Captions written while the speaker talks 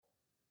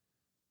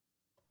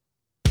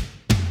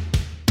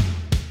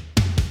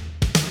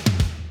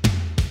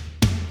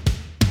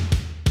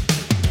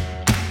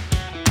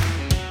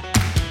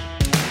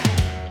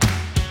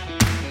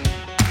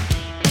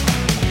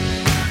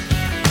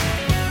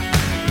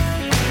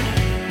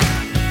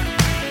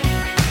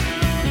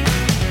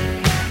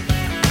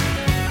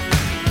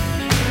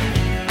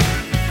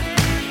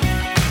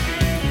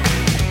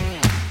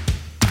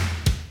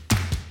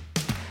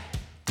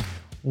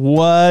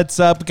What's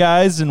up,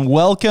 guys, and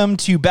welcome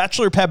to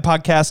Bachelor Pad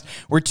Podcast,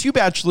 where two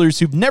bachelors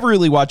who've never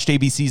really watched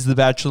ABC's The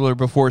Bachelor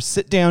before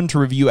sit down to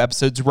review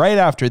episodes right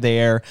after they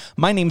air.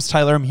 My name's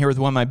Tyler. I'm here with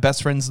one of my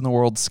best friends in the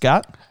world,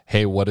 Scott.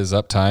 Hey, what is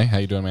up, Ty? How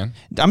you doing, man?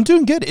 I'm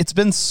doing good. It's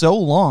been so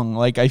long.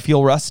 I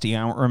feel rusty.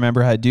 I don't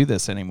remember how to do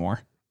this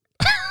anymore.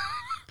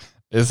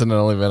 Isn't it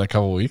only been a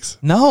couple weeks?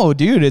 No,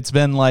 dude. It's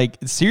been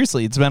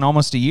seriously, it's been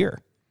almost a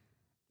year.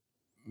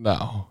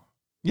 No.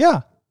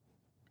 Yeah.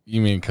 You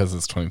mean because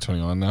it's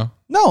 2021 now?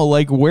 No,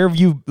 where have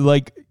you,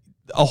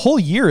 a whole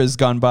year has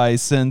gone by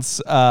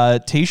since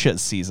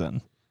Tayshia's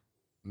season.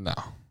 No.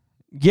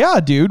 Yeah,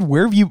 dude.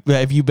 Where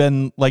have you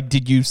been?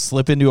 Did you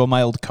slip into a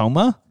mild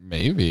coma?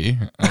 Maybe,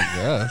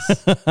 I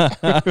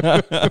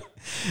guess.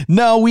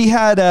 No, we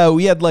had 1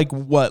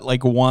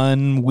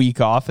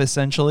 week off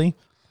essentially.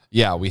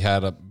 Yeah, we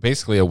had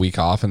basically a week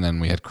off, and then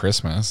we had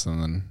Christmas,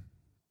 and then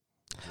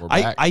we're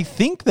back. I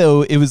think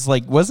though it was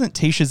wasn't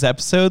Tayshia's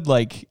episode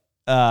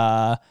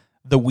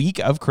the week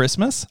of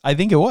Christmas? I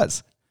think it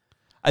was.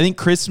 I think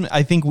Christmas.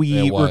 I think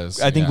we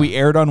we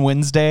aired on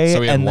Wednesday, so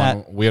we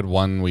had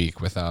 1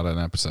 week without an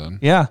episode.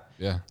 Yeah.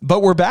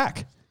 But we're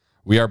back.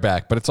 We are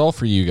back, but it's all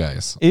for you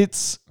guys.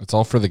 It's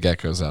all for the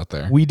geckos out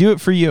there. We do it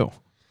for you.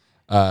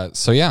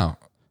 So yeah,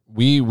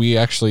 we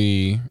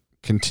actually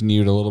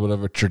continued a little bit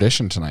of a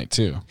tradition tonight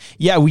too.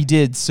 Yeah, we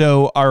did.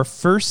 So our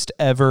first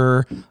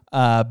ever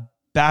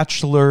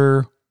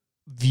Bachelor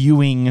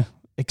viewing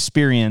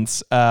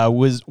experience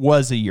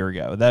was a year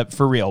ago. That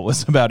for real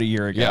was about a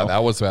year ago. Yeah,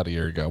 that was about a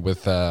year ago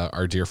with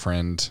our dear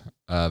friend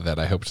that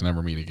I hope to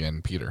never meet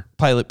again, Peter.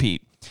 Pilot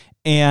Pete.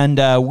 And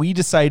we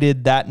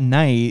decided that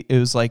night, it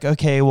was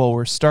okay, well,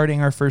 we're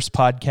starting our first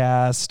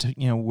podcast.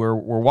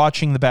 We're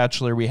watching The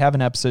Bachelor. We have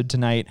an episode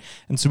tonight.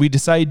 And so we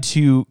decided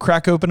to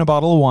crack open a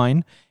bottle of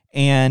wine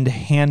and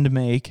hand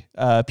make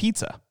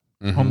pizza,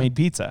 homemade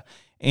pizza.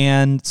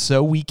 And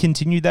so we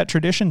continued that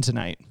tradition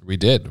tonight. We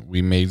did.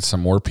 We made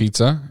some more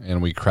pizza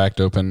and we cracked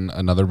open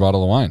another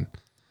bottle of wine.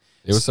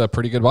 It was a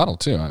pretty good bottle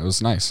too. It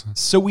was nice.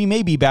 So we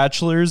may be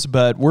bachelors,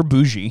 but we're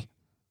bougie.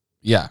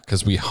 Yeah,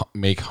 because we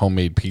make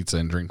homemade pizza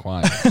and drink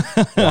wine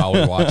while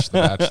we watch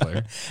The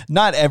Bachelor.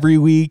 Not every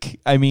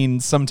week. I mean,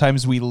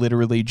 sometimes we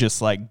literally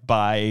just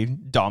buy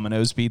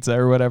Domino's pizza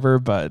or whatever,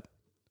 but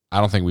I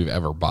don't think we've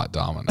ever bought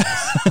Domino's.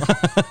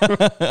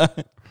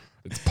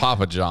 It's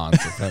Papa John's,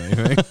 if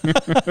anything.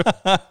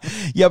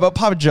 Yeah, but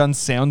Papa John's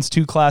sounds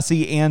too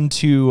classy and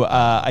too,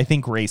 I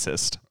think,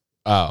 racist.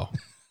 Oh,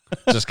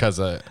 just because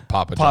of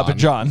Papa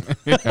John.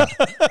 Papa John.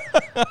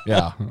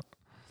 Yeah.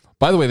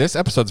 By the way, this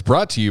episode's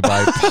brought to you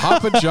by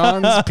Papa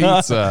John's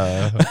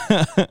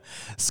Pizza.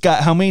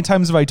 Scott, how many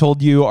times have I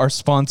told you our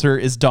sponsor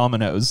is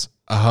Domino's?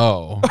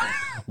 Oh.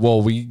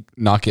 Well, we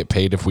not get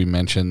paid if we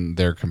mention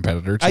their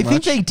competitor too much? I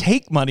think they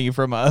take money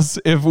from us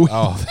if we...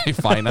 Oh, they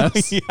fine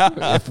us?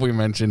 Yeah. If we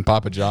mention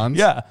Papa John's?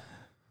 Yeah.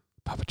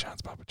 Papa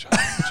John's.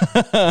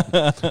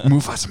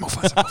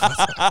 Mufasa.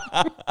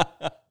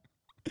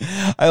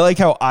 I like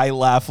how I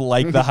laugh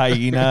like the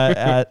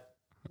hyena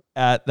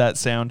at that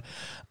sound.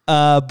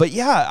 But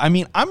yeah, I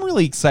mean, I'm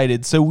really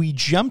excited. So we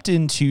jumped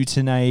into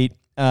tonight.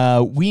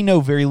 We know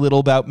very little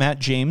about Matt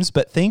James,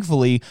 but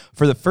thankfully,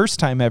 for the first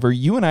time ever,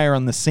 you and I are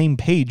on the same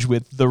page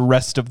with the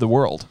rest of the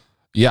world.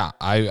 Yeah,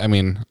 I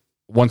mean,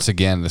 once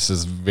again, this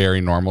is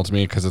very normal to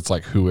me because it's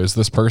who is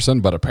this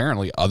person? But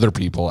apparently other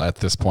people at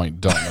this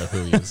point don't know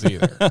who he is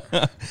either.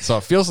 So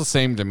it feels the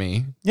same to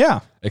me. Yeah.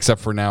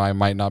 Except for now I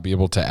might not be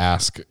able to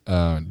ask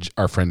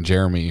our friend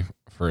Jeremy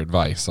for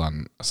advice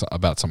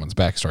about someone's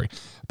backstory.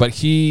 But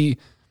he's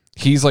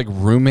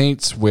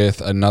roommates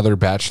with another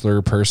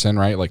Bachelor person,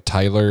 right?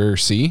 Tyler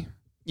C.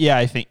 Yeah,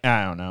 I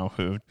don't know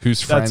who's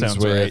friends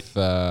with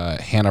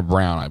Hannah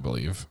Brown, I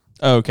believe.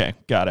 Okay,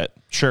 got it.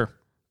 Sure.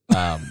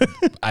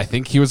 I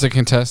think he was a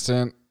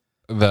contestant.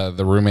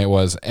 The roommate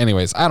was.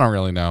 Anyways, I don't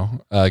really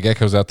know.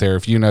 Geckos out there,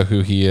 if you know who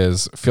he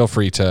is, feel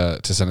free to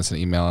send us an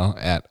email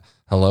at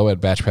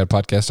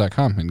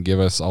hello@batchpadpodcast.com and give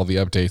us all the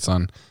updates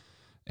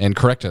and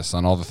correct us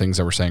on all the things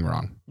that we're saying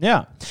wrong.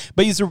 Yeah.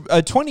 But he's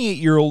a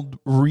 28-year-old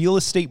real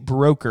estate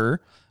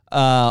broker,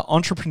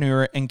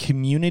 entrepreneur, and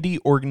community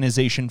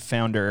organization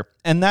founder.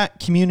 And that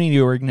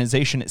community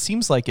organization, it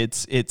seems like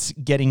it's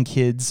getting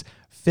kids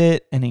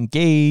fit and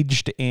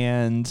engaged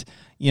and,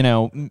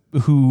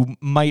 who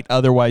might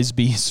otherwise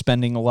be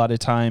spending a lot of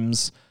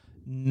times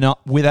not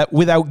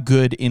without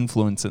good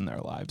influence in their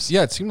lives.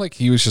 Yeah, it seemed like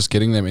he was just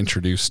getting them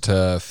introduced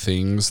to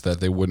things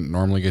that they wouldn't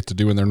normally get to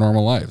do in their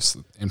normal lives.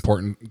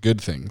 Important, good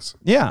things.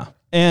 Yeah.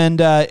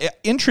 And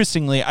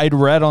interestingly, I'd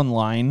read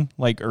online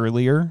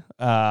earlier,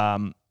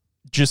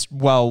 just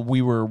while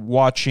we were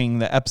watching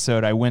the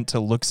episode, I went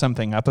to look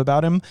something up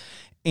about him.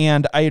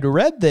 And I had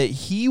read that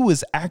he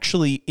was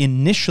actually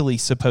initially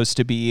supposed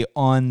to be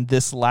on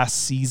this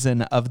last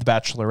season of The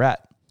Bachelorette.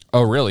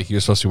 Oh, really? He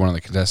was supposed to be one of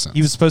the contestants.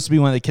 He was supposed to be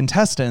one of the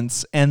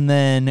contestants, and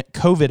then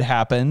COVID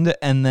happened,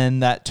 and then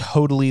that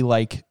totally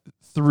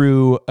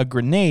threw a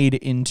grenade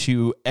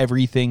into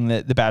everything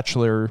that The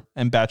Bachelor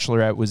and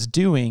Bachelorette was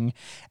doing.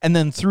 And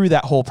then through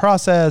that whole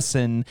process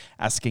and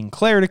asking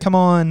Claire to come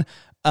on,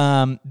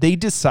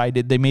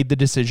 they made the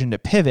decision to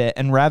pivot,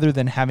 and rather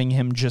than having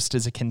him just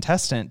as a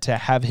contestant, to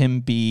have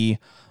him be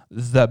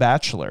the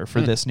Bachelor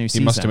for this new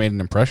season. He must have made an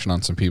impression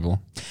on some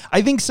people.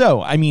 I think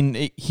so. I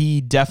mean,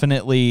 he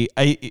definitely,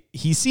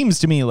 he seems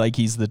to me like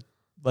he's the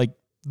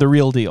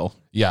real deal.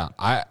 Yeah,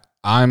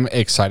 I'm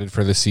excited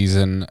for this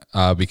season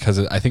because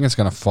I think it's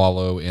going to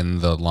follow in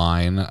the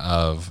line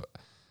of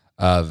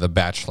the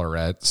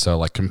Bachelorette. So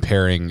like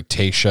comparing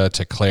Tayshia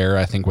to Claire,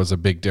 I think was a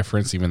big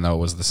difference, even though it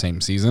was the same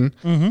season.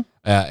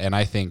 And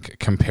I think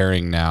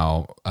comparing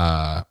now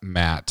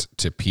Matt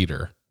to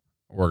Peter,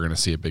 we're going to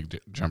see a big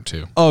jump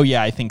too. Oh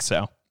yeah, I think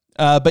so.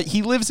 But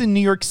he lives in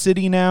New York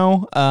City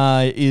now,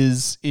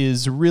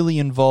 is really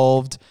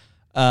involved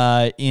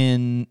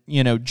in,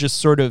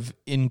 just sort of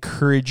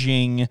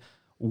encouraging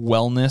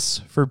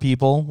wellness for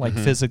people, like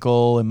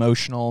physical,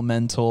 emotional,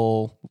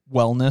 mental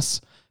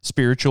wellness,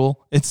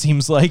 spiritual, it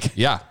seems like.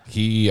 Yeah,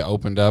 he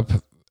opened up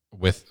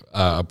with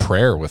a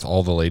prayer with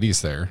all the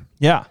ladies there.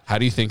 Yeah. How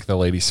do you think the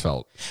ladies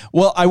felt?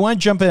 Well, I want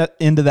to jump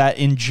into that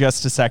in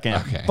just a second.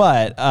 Okay.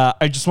 But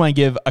I just want to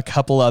give a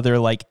couple other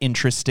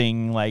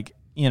interesting,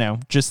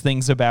 just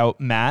things about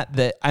Matt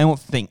that I don't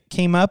think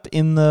came up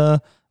in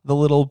the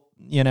little,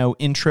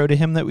 intro to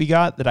him that we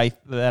got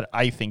that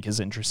I think is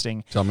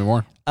interesting. Tell me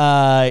more.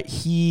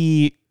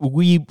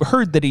 We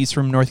heard that he's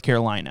from North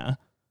Carolina.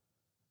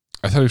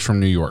 I thought he was from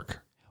New York.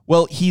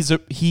 Well,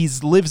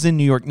 he's lives in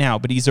New York now,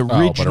 but he's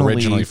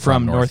originally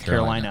from North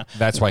Carolina.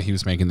 That's why he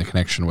was making the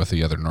connection with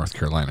the other North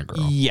Carolina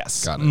girl.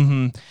 Yes. Got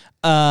it.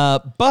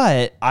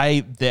 But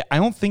I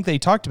don't think they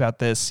talked about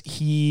this.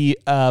 He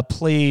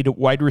played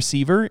wide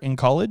receiver in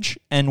college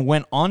and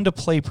went on to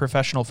play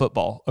professional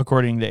football,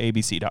 according to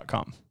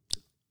ABC.com.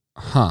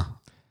 Huh.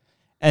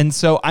 And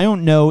so I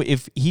don't know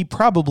if he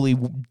probably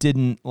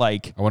didn't I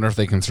wonder if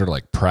they consider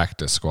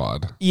practice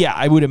squad. Yeah,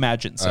 I would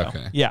imagine so.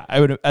 Okay. Yeah, I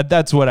would.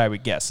 That's what I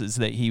would guess is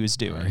that he was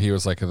doing. He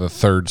was the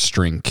third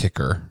string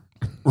kicker.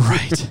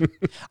 Right.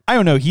 I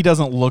don't know. He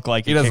doesn't look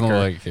like he a doesn't kicker.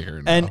 look like a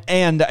kicker. No.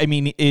 And I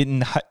mean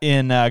in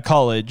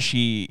college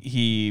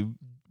he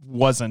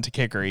wasn't a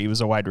kicker. He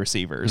was a wide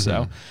receiver.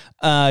 So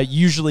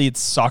usually it's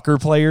soccer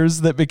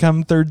players that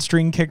become third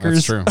string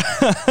kickers. That's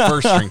true.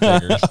 First string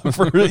kickers.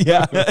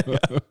 Yeah.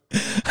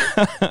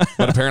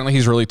 But apparently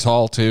he's really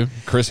tall too.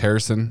 Chris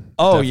Harrison.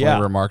 Oh, definitely yeah.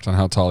 remarked on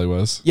how tall he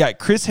was. Yeah,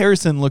 Chris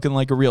Harrison looking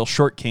like a real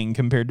short king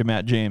compared to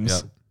Matt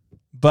James. Yep.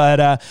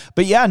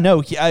 But yeah,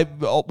 no.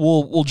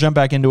 We'll jump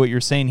back into what you're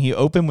saying. He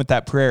opened with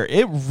that prayer.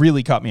 It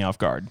really caught me off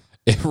guard.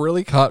 It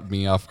really caught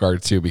me off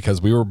guard too,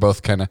 because we were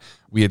both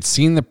we had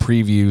seen the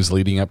previews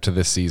leading up to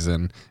this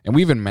season, and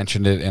we even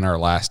mentioned it in our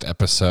last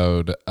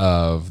episode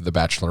of The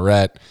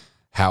Bachelorette,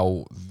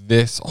 how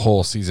this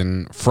whole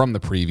season from the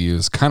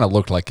previews kind of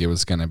looked like it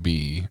was going to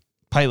be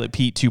Pilot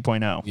Pete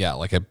 2.0.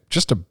 Yeah,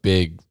 just a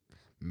big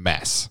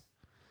mess.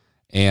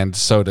 And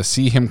so to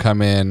see him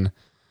come in,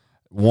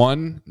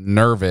 one,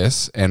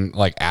 nervous and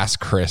ask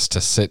Chris to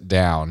sit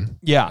down.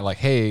 Yeah.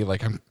 Hey,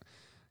 I'm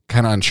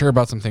kind of unsure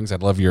about some things.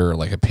 I'd love your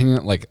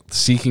opinion,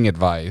 seeking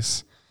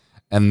advice,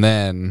 and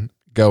then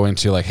go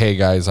into hey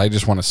guys, I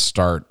just want to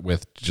start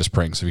with just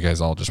praying. So if you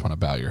guys all just want to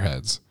bow your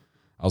heads.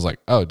 I was like,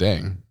 oh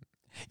dang.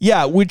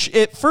 Yeah. Which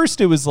at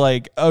first it was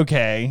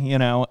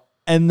okay,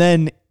 and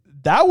then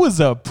that was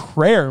a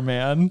prayer,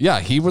 man. Yeah.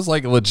 He was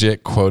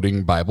legit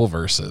quoting Bible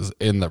verses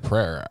in the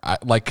prayer.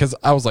 Cause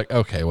I was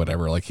okay,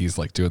 whatever. He's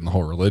doing the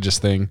whole religious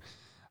thing.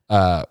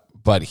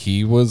 But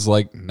he was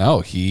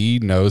no, he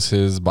knows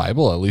his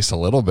Bible at least a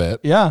little bit.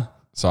 Yeah.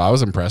 So I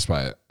was impressed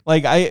by it.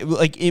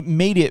 It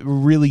made it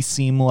really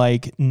seem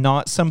like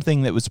not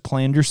something that was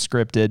planned or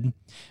scripted,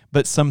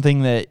 but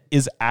something that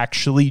is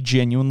actually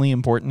genuinely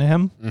important to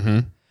him. Mm-hmm.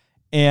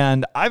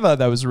 And I thought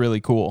that was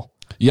really cool.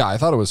 Yeah, I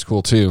thought it was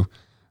cool too.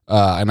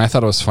 And I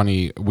thought it was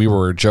funny. We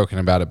were joking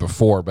about it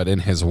before, but in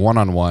his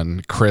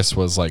one-on-one, Chris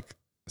was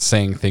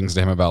saying things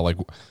to him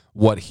about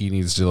what he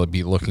needs to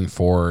be looking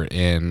for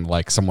in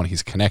someone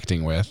he's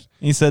connecting with.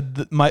 He said,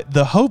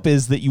 the hope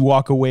is that you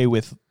walk away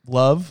with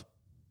love,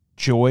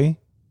 joy,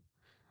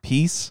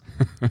 peace.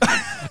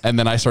 And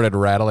then I started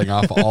rattling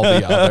off all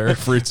the other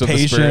fruits of the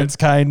Spirit. Patience,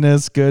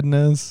 kindness,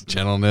 goodness,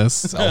 gentleness,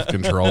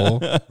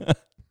 self-control.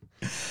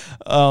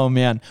 Oh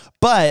man.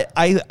 But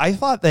I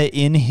thought that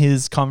in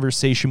his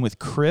conversation with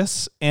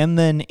Chris, and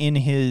then in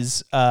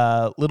his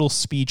little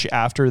speech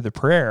after the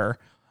prayer,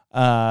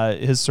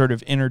 his sort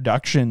of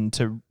introduction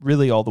to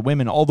really all the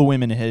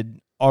women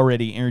had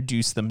already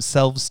introduced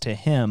themselves to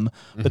him,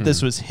 but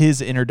this was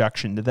his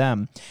introduction to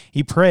them.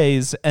 He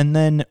prays and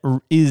then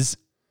is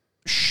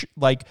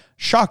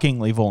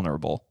shockingly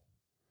vulnerable.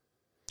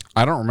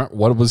 I don't remember.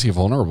 What was he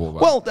vulnerable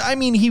about? Well, I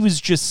mean, he was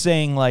just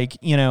saying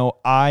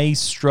I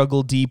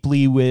struggle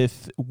deeply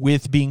with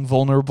being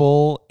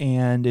vulnerable,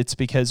 and it's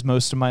because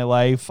most of my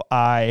life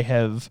I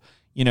have,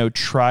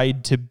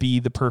 tried to be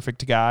the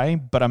perfect guy,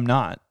 but I'm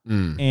not.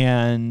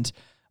 And,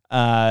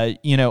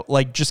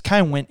 just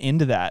kind of went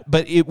into that,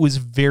 but it was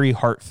very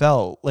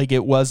heartfelt.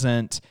 It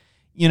wasn't,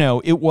 you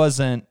know, it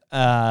wasn't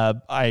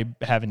I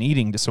have an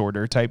eating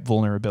disorder type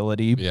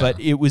vulnerability, but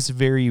it was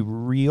very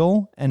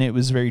real and it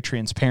was very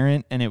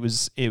transparent, and it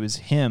was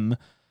him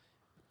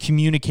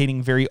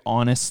communicating very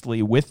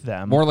honestly with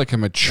them. More like a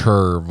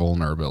mature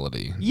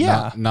vulnerability.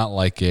 Yeah. Not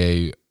like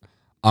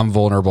I'm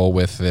vulnerable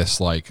with this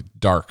like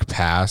dark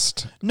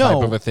past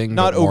type of a thing.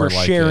 Not but more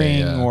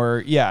oversharing like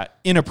or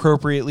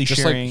inappropriately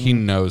just sharing. like he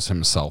knows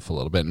himself a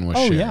little bit and was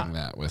sharing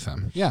that with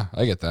him. Yeah,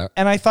 I get that.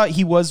 And I thought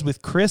he was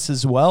with Chris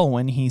as well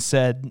when he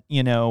said,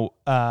 you know,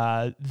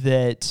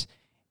 that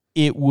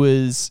it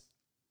was,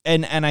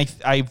 and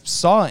I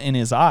saw in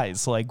his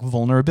eyes like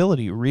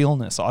vulnerability,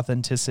 realness,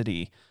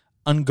 authenticity,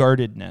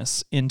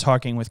 unguardedness in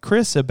talking with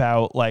Chris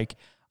about like,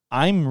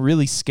 I'm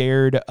really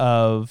scared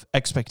of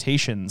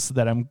expectations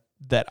that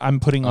I'm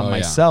putting on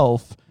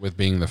myself with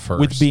being the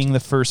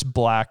first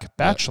black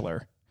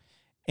bachelor.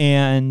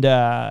 And,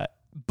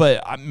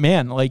 but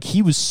man, like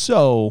he was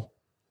so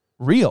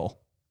real.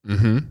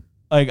 Mm-hmm.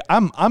 Like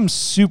I'm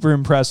super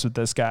impressed with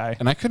this guy.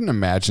 And I couldn't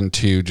imagine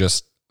too,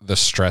 just the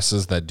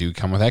stresses that do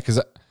come with that.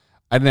 Cause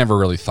I never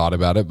really thought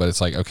about it, but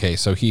it's like, okay,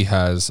 so he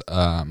has,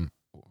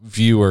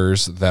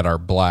 viewers that are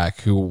black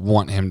who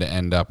want him to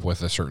end up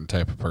with a certain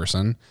type of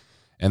person.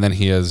 And then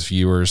he has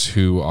viewers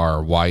who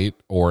are white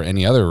or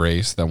any other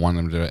race that want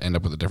him to end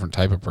up with a different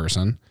type of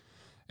person.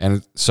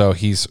 And so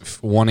he's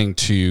wanting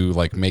to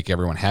like make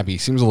everyone happy. He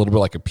seems a little bit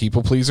like a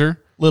people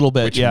pleaser. Little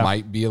bit, which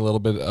might be a little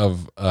bit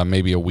of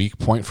maybe a weak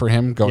point for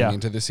him going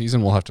into the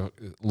season. We'll have to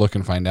look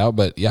and find out.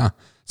 But yeah,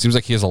 seems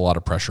like he has a lot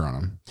of pressure on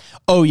him.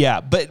 Oh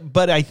yeah,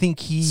 but I think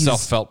he's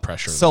self-felt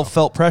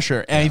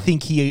pressure. And I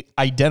think he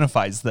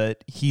identifies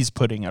that he's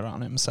putting it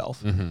on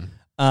himself.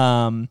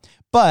 Mm-hmm.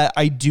 But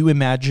I do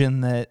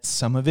imagine that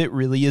some of it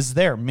really is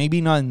there.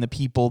 Maybe not in the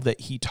people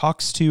that he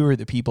talks to or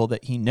the people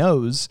that he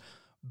knows,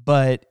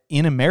 but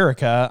in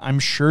America, I'm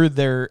sure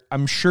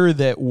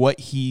that what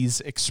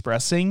he's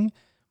expressing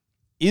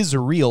is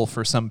real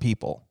for some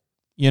people.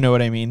 You know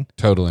what I mean?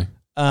 Totally.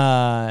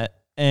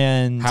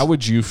 And how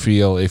would you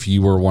feel if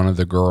you were one of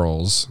the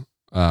girls?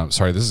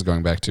 Sorry, this is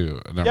going back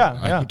to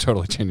I'm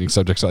totally changing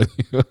subjects on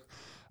you.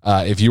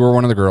 If you were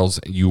one of the girls,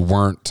 you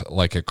weren't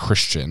like a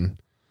Christian,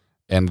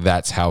 and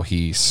that's how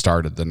he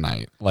started the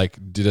night. Like,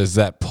 does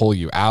that pull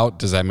you out?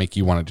 Does that make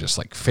you want to just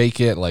like fake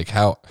it? Like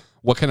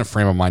what kind of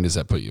frame of mind does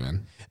that put you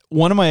in?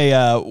 One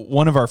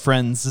of our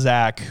friends,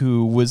 Zach,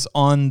 who was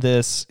on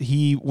this,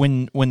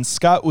 when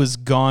Scott was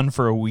gone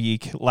for a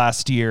week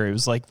last year, it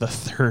was like the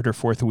third or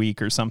fourth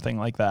week or something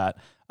like that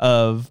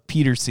of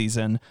Peter's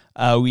season.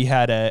 We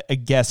had a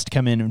guest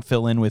come in and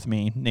fill in with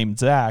me named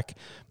Zach.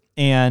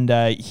 And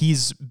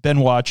he's been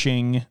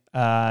watching,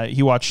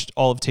 he watched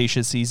all of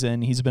Tayshia's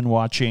season. He's been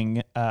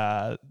watching,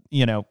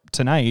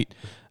 tonight.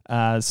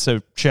 So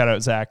shout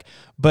out Zach.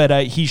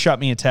 But he shot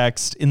me a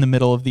text in the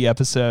middle of the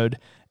episode,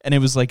 and it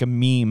was like a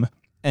meme.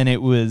 And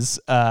it was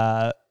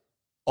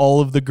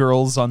all of the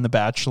girls on The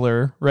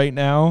Bachelor right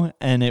now.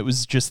 And it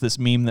was just this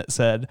meme that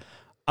said,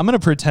 I'm going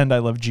to pretend I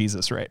love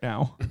Jesus right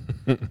now.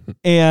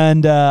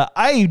 And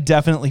I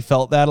definitely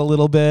felt that a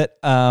little bit.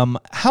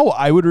 How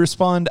I would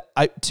respond,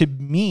 to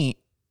me,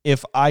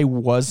 if I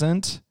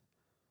wasn't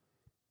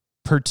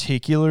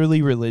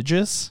particularly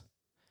religious,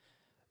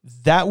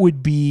 that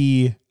would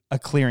be a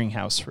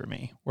clearinghouse for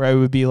me, where I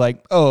would be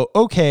like, oh,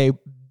 okay,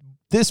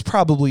 this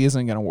probably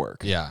isn't going to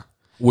work. Yeah.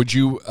 Would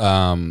you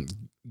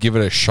give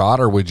it a shot,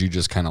 or would you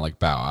just kind of like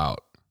bow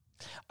out?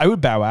 I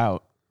would bow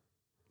out.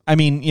 I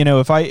mean, you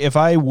know, if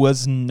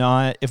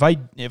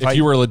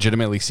you were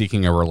legitimately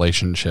seeking a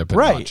relationship, and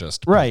not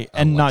just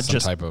and not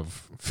just type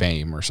of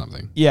fame or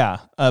something. Yeah,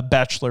 a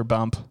bachelor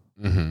bump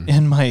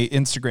in my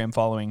Instagram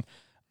following.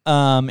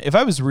 If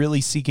I was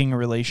really seeking a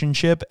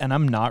relationship and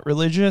I'm not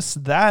religious,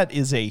 that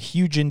is a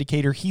huge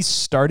indicator. He's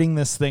starting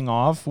this thing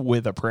off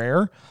with a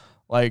prayer,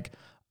 like,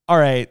 all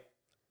right,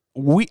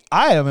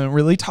 I haven't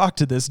really talked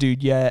to this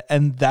dude yet,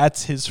 and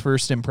that's his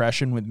first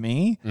impression with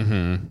me.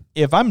 Mm-hmm.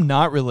 If I'm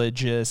not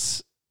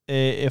religious,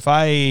 if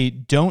I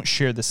don't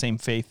share the same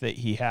faith that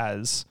he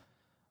has,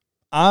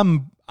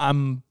 I'm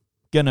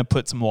gonna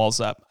put some walls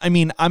up. I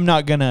mean, I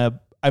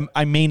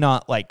may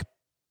not like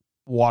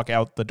walk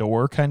out the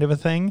door kind of a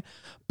thing,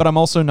 but I'm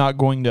also not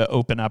going to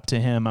open up to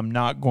him. I'm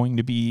not going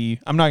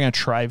to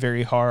try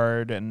very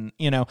hard. And,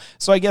 you know,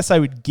 so I guess I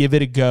would give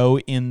it a go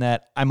in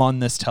that I'm on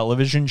this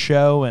television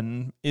show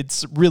and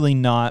it's really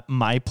not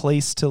my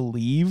place to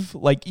leave.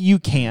 Like, you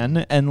can,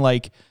 and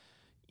like,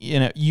 you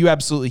know, you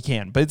absolutely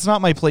can, but it's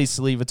not my place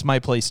to leave. It's my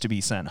place to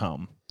be sent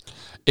home.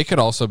 It could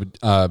also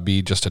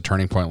be just a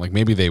turning point. Like,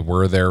 maybe they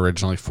were there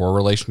originally for a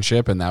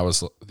relationship, and that was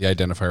the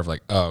identifier of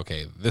like, oh,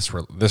 okay, this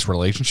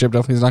relationship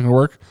definitely is not going to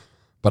work,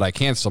 but I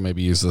can still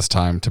maybe use this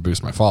time to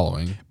boost my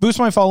following.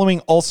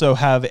 Also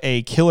have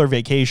a killer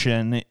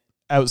vacation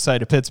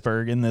outside of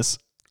Pittsburgh in this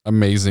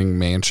amazing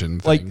mansion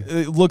thing. Like,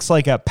 it looks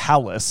like a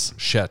palace.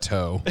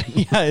 Chateau.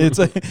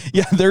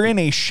 They're in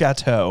a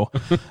chateau.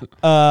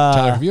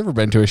 Tyler, have you ever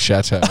been to a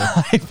chateau?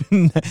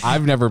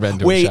 I've never been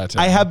to a chateau.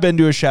 I have been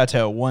to a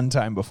chateau one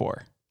time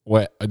before.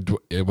 What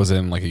it was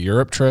in like a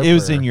Europe trip? It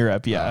was in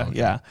Europe. Yeah. Oh, okay.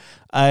 Yeah.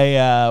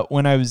 I,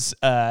 when I was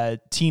a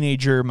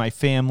teenager, my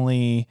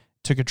family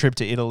took a trip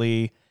to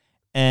Italy,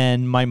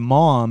 and my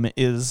mom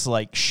is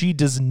like, she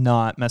does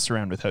not mess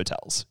around with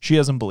hotels. She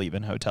doesn't believe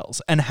in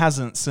hotels and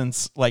hasn't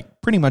since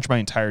like pretty much my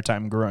entire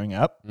time growing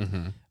up.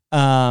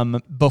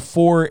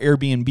 Before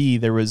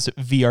Airbnb, there was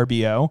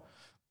VRBO.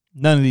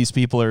 None of these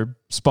people are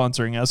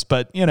sponsoring us,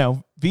 but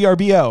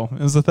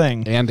VRBO is a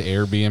thing. And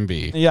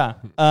Airbnb. Yeah.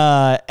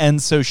 And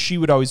so she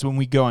would always, when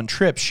we go on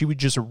trips, she would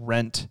just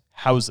rent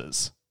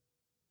houses,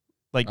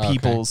 like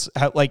people's,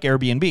 like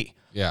Airbnb.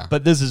 Yeah.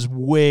 But this is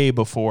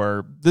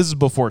before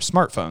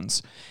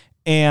smartphones.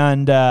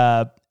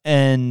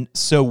 And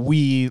so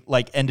we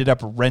like ended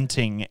up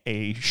renting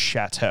a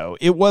chateau.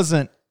 It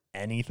wasn't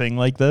anything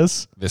like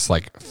this. This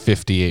like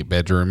 58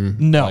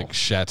 bedroom like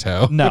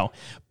chateau. No.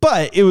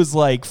 But it was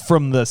like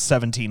from the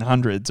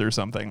 1700s or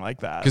something like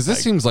that. Because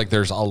this seems like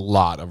there's a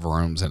lot of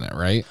rooms in it,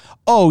 right?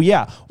 Oh,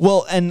 yeah.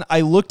 Well, and I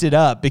looked it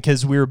up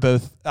because we were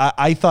both,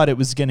 I thought it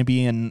was going to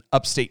be in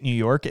upstate New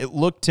York. It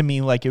looked to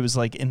me like it was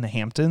like in the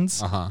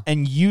Hamptons.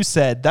 And you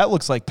said, that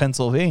looks like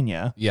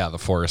Pennsylvania. Yeah, the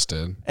Forest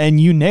did. And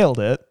you nailed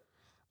it.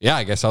 Yeah,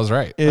 I guess I was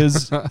right.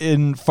 Is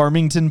in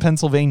Farmington,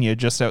 Pennsylvania,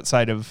 just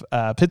outside of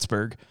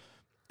Pittsburgh.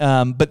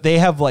 But they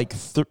have like,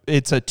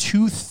 it's a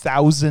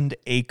 2,000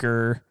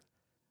 acre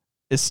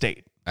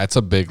estate. That's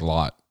a big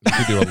lot. You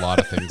could do a lot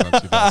of things on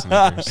 2,000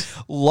 acres.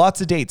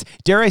 Lots of dates.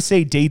 Dare I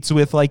say dates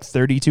with like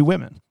 32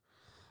 women.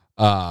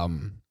 I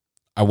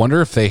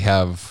wonder if they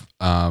have,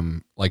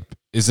 like,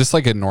 is this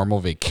like a normal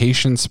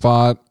vacation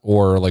spot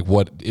or like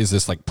what is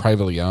this like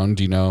privately owned?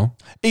 Do you know?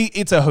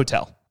 It's a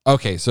hotel.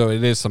 Okay, so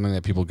it is something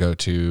that people go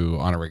to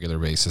on a regular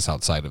basis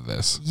outside of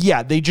this.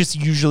 Yeah, they just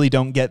usually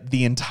don't get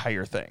the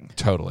entire thing.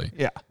 Totally.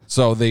 Yeah.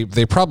 So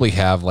they probably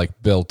have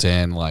like built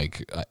in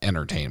like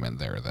entertainment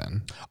there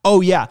then.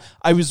 Oh yeah,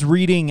 I was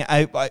reading.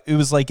 It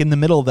was like in the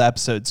middle of the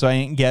episode, so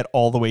I didn't get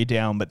all the way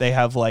down. But they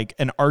have like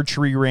an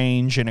archery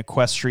range, an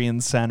equestrian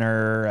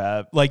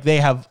center. Like they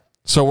have.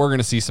 So we're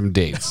gonna see some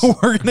dates.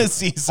 We're gonna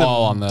see some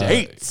all on the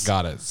dates.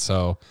 Got it.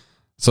 So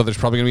there's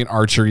probably going to be an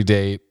archery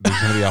date. There's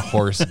going to be a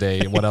horse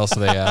date. What else do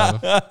they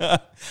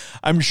have?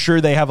 I'm sure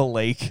they have a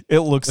lake.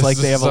 It looks like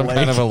they have some a lake.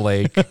 kind of a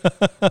lake.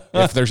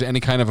 If there's any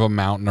kind of a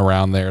mountain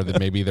around there, then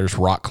maybe there's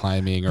rock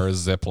climbing or a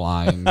zip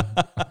line.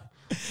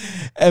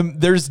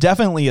 There's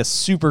definitely a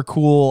super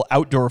cool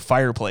outdoor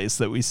fireplace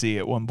that we see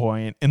at one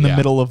point in the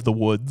middle of the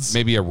woods.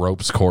 Maybe a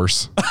ropes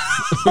course.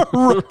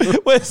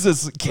 What is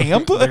this,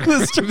 camp?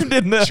 This turned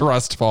into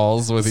Trust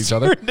falls with each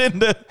other.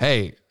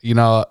 Hey,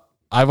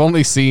 I've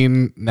only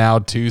seen now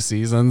 2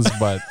 seasons,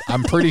 but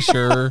I'm pretty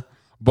sure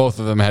both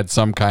of them had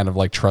some kind of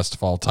like trust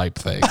fall type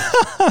thing.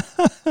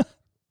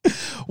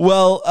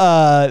 Well,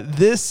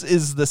 this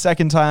is the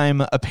second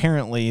time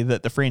apparently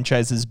that the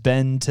franchise has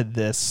been to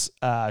this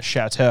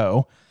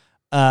chateau,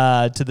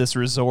 to this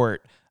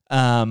resort.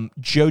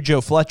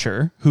 JoJo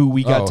Fletcher, who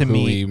we got to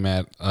meet. We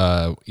met,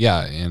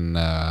 in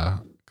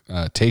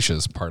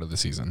Tasha's part of the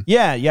season.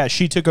 Yeah.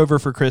 She took over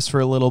for Chris for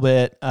a little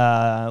bit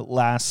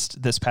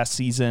this past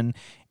season,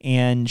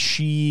 and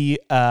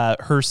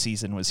her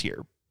season was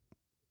here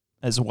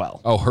as well.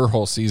 Oh, her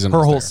whole season.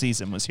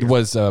 Season was here.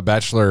 Was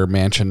Bachelor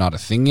Mansion not a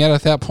thing yet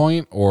at that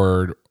point,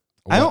 or?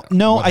 I don't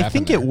know. I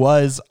think it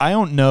was. I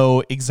don't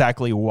know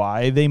exactly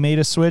why they made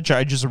a switch.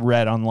 I just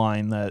read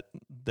online that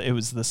it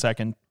was the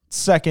second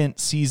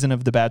season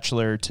of The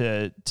Bachelor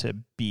to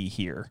be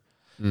here.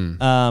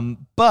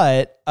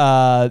 But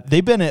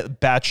they've been at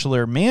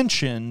Bachelor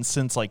Mansion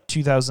since like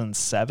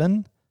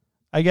 2007,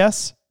 I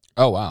guess.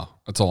 Oh, wow.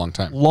 That's a long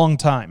time. Long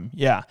time,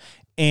 yeah.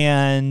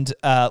 And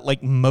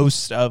like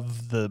most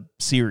of the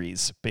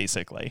series,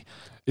 basically.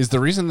 Is the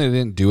reason they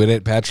didn't do it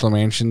at Bachelor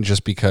Mansion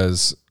just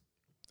because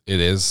it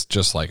is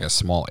just like a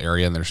small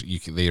area and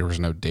there was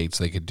no dates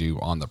they could do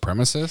on the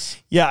premises?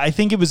 Yeah, I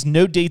think it was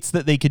no dates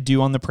that they could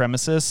do on the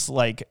premises.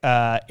 Like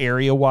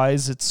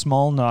area-wise, it's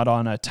small, not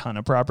on a ton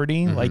of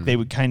property. Mm-hmm. Like they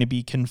would kind of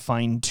be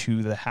confined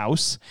to the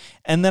house.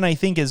 And then I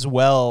think as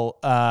well,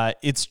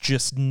 it's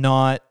just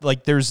not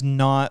like there's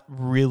not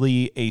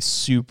really a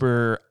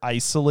super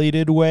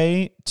isolated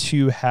way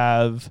to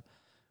have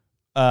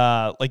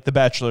like the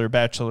Bachelor or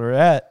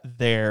Bachelorette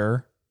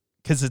there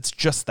because it's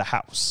just the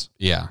house.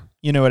 Yeah.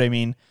 You know what I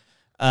mean?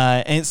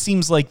 And it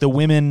seems like the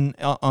women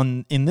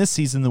in this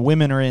season, the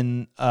women are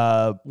in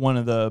one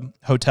of the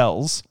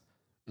hotels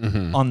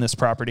on this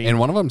property. And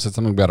one of them said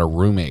something about a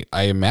roommate.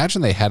 I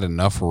imagine they had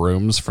enough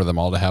rooms for them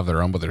all to have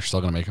their own, but they're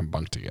still going to make them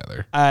bunk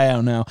together. I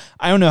don't know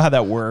how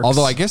that works.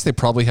 Although I guess they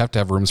probably have to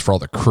have rooms for all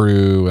the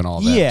crew and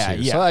all that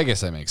too. Yeah. So I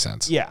guess that makes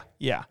sense. Yeah.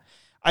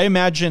 I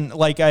imagine,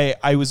 like,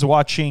 I was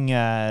watching,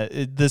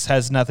 this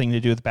has nothing to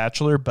do with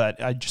Bachelor,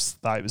 but I just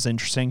thought it was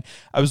interesting.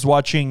 I was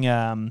watching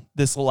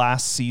this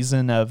last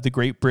season of the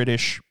Great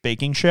British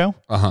Baking Show,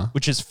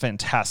 which is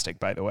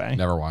fantastic, by the way.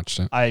 Never watched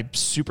it. I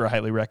super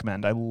highly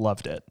recommend. I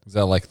loved it. Is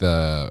that like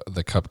the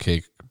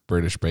cupcake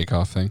British Bake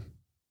Off thing?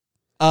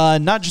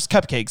 Not just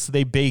cupcakes.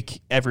 They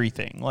bake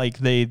everything. Like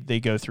they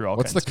go through all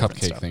What's kinds the of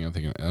different cupcake stuff. thing I'm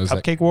thinking?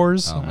 Cupcake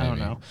Wars? Oh, I don't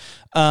maybe. know.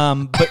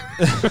 But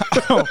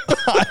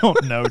I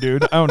don't know,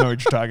 dude. I don't know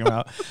what you're talking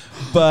about.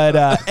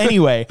 But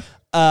anyway,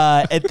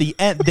 at the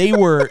end,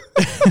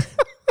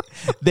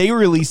 they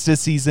released a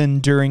season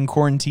during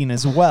quarantine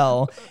as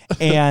well.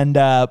 And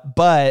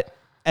but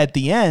at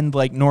the end,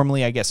 like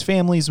normally, I guess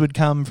families would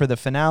come for the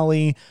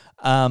finale.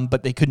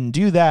 But they couldn't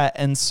do that.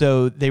 And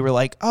so they were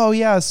like, oh,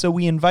 yeah, so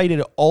we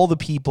invited all the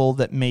people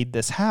that made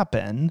this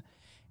happen.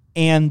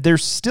 And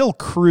there's still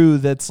crew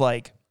that's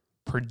like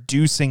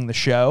producing the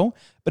show,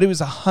 but it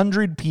was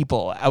 100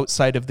 people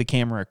outside of the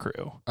camera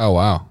crew Oh,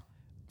 wow.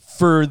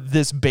 for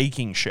this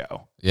baking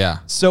show. Yeah.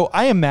 So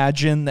I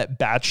imagine that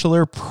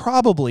Bachelor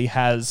probably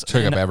has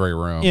Took up every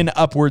room. in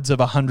upwards of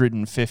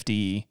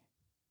 150,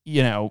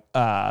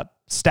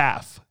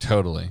 staff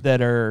Totally.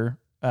 that are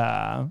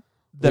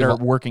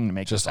working to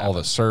make Just this all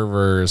happen. the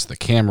servers, the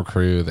camera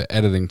crew, the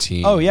editing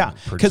team. Oh, yeah. 'Cause-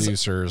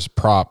 Producers,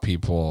 prop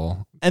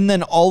people, And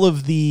then all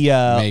of the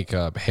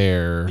makeup,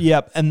 hair.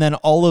 yep, and then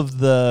all of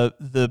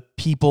the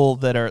people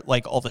that are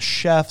like all the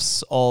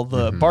chefs, all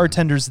the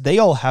bartenders, they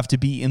all have to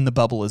be in the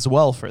bubble as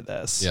well for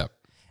this. Yep.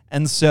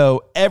 And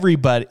so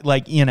everybody,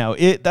 like,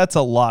 that's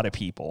a lot of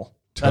people.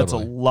 That's a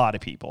Totally. lot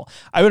of people.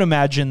 I would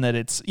imagine that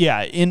it's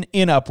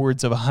in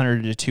upwards of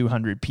 100 to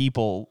 200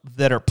 people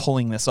that are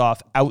pulling this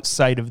off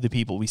outside of the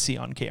people we see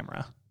on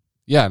camera.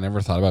 Yeah, I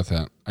never thought about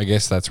that. I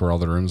guess that's where all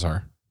the rooms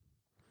are.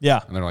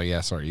 Yeah. And they're like,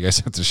 yeah, sorry, you guys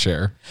have to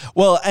share.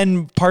 Well,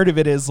 and part of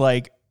it is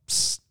like,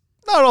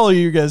 not all of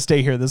you guys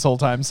stay here this whole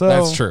time. So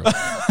That's true.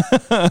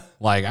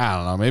 Like, I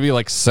don't know, maybe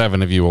like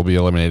 7 of you will be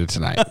eliminated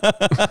tonight.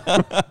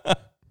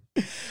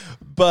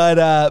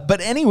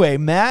 But anyway,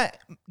 Matt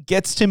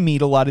gets to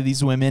meet a lot of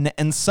these women,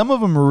 and some of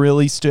them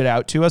really stood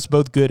out to us,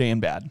 both good and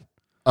bad.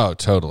 Oh,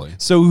 totally.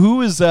 So who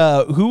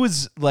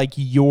was like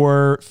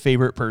your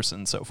favorite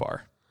person so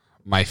far?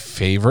 My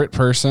favorite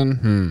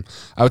person?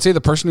 I would say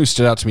the person who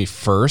stood out to me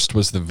first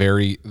was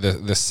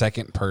the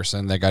second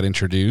person that got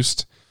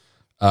introduced.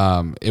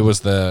 It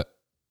was it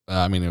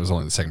was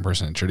only the second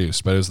person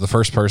introduced, but it was the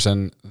first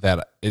person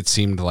that it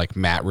seemed like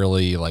Matt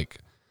really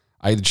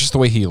just the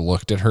way he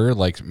looked at her,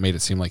 like made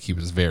it seem like he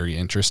was very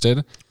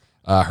interested.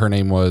 Her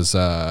name was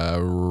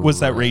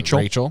that Rachel?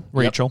 Rachel.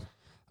 Rachel.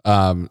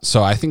 Yep.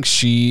 So I think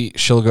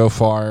she'll go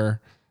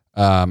far.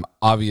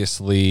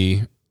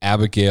 Obviously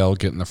Abigail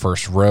getting the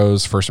first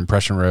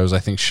impression rose. I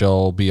think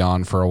she'll be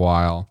on for a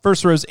while.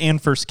 First rose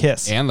and first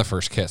kiss. And the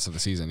first kiss of the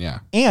season, yeah.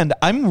 And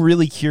I'm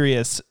really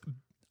curious.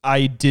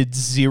 I did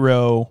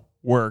zero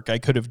work. I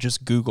could have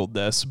just Googled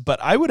this, but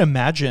I would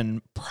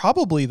imagine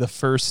probably the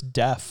first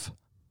deaf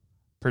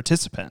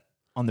participant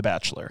on The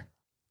Bachelor.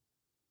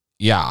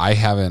 Yeah, I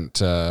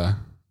haven't. I've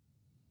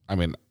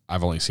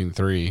only seen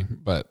 3,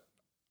 but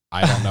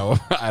I don't know.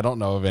 I don't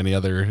know of any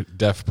other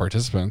deaf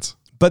participants.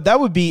 But that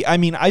would be. I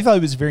mean, I thought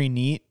it was very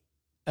neat.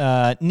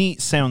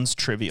 Neat sounds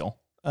trivial.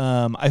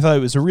 I thought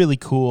it was really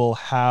cool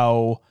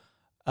how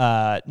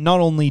not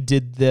only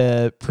did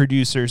the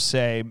producers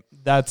say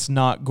that's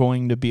not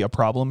going to be a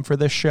problem for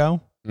this show,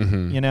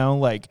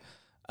 but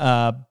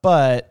so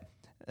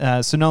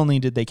not only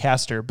did they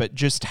cast her, but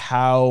just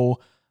how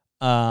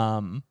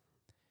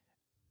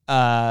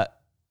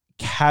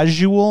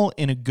casual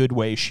in a good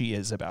way she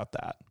is about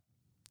that.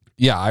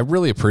 Yeah, I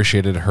really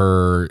appreciated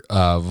her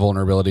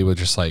vulnerability with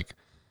just like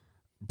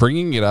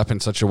bringing it up in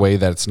such a way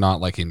that it's not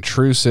like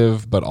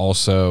intrusive, but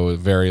also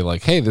very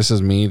like, hey, this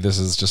is me. This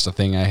is just a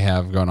thing I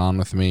have going on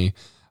with me.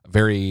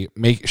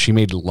 She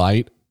made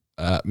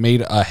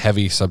a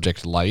heavy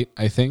subject light,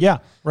 I think. Yeah,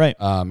 right.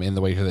 In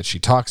the way that she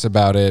talks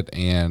about it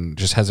and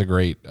just has a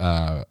great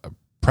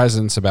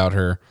presence about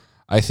her.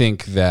 I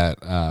think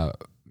that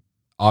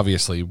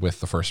obviously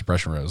with the first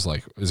impression rose,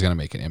 like, is going to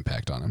make an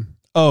impact on him.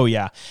 Oh,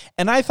 yeah.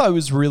 And I thought it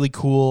was really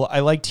cool. I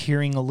liked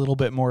hearing a little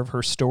bit more of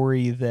her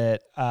story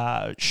that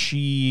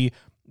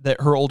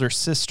her older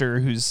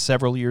sister, who's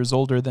several years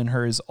older than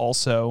her, is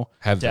also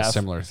Had deaf. a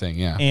similar thing,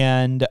 yeah.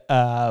 And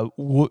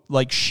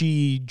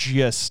she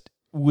just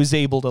was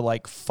able to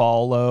like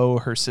follow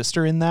her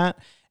sister in that.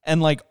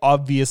 And like,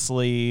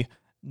 obviously,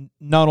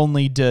 not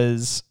only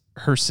does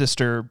her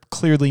sister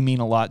clearly mean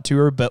a lot to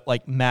her, but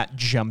like Matt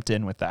jumped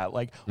in with that.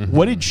 Like,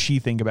 what did she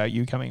think about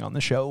you coming on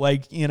the show?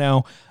 Like,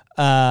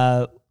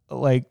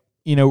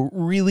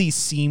 really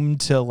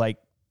seemed to like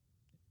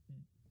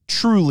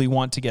truly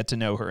want to get to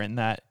know her in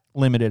that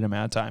limited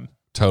amount of time.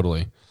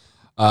 Totally.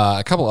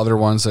 A couple other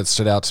ones that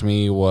stood out to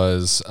me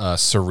was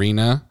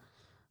Serena.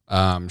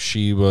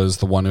 She was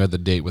the one who had the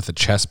date with the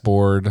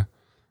chessboard.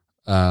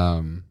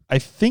 I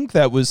think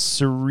that was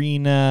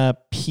Serena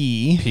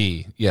P.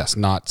 P, yes,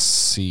 not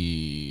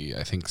C.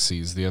 I think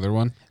C's the other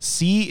one.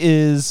 C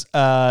is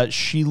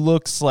she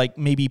looks like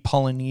maybe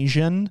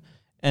Polynesian,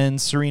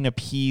 and Serena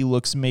P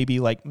looks maybe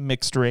like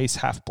mixed race,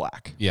 half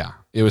black. Yeah,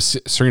 it was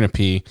Serena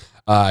P.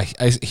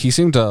 He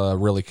seemed to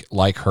really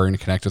like her and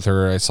connect with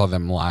her. I saw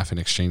them laugh and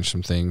exchange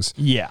some things.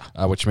 Yeah,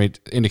 which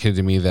indicated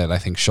to me that I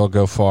think she'll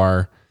go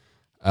far.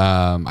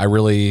 I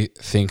really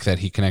think that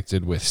he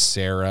connected with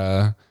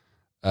Sarah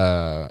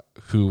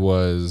who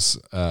was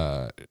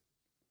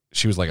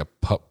she was like a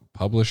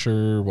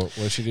publisher. What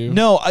did she do?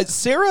 No,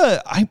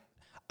 Sarah,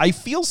 I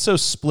feel so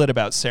split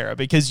about Sarah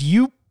because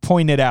you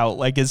pointed out,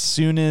 like, as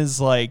soon as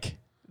like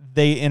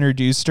they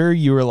introduced her,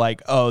 you were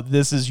like, oh,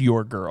 this is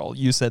your girl.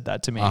 You said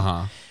that to me.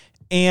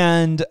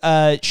 And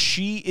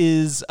she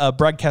is a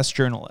broadcast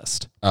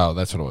journalist. Oh,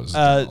 that's what it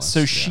was.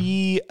 So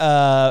she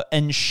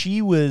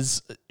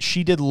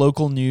did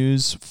local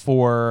news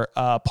for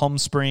Palm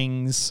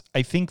Springs.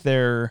 I think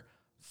they're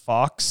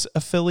Fox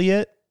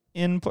affiliate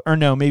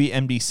maybe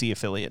NBC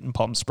affiliate in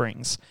Palm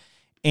Springs.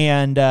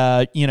 And,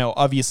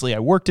 obviously I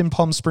worked in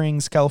Palm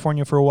Springs,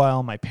 California for a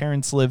while. My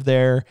parents live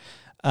there.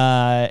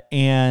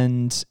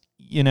 And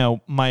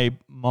my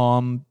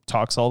mom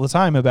talks all the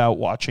time about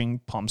watching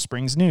Palm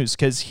Springs news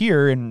because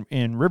here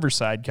in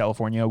Riverside,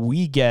 California,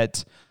 we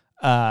get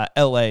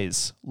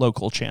LA's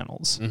local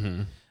channels.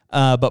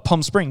 But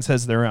Palm Springs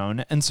has their own.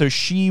 And so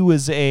she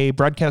was a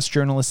broadcast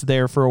journalist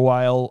there for a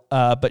while.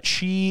 But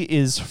she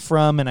is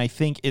from, and I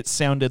think it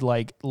sounded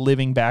like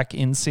living back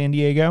in San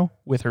Diego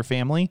with her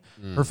family.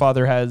 Her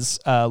father has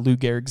Lou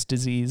Gehrig's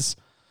disease.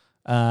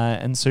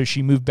 And so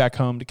she moved back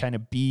home to kind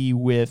of be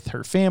with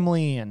her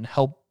family and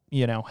help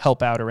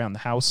out around the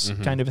house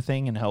kind of a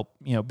thing and help,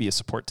 be a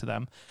support to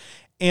them.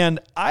 And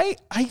I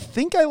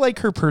think I like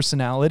her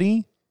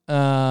personality.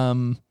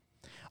 I'm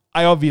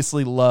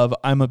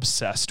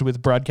obsessed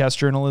with broadcast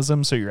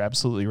journalism, so you're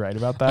absolutely right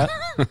about that.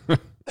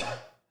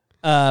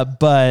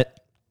 But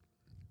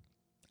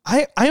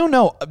I don't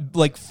know,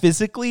 like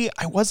physically,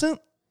 I wasn't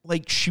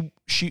like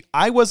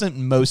I wasn't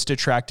most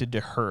attracted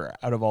to her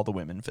out of all the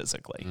women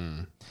physically.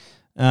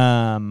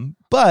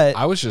 But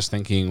I was just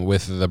thinking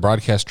with the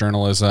broadcast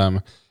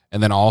journalism,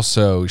 and then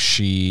also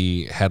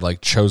she had like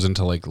chosen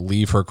to like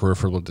leave her career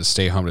for a little to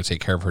stay home to take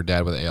care of her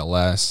dad with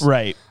ALS.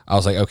 Right. I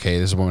was like, okay,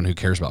 this is a woman who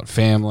cares about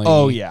family.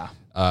 Oh yeah.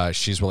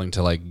 She's willing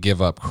to like give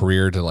up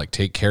career to like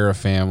take care of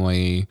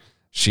family.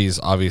 She's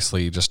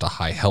obviously just a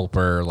high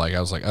helper. Like I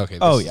was like, okay,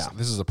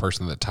 this is a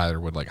person that Tyler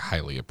would like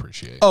highly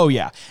appreciate. Oh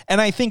yeah.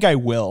 And I think I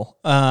will.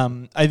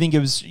 I think it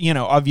was,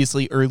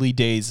 obviously early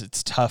days.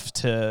 It's tough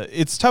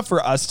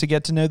for us to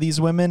get to know these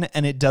women.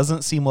 And it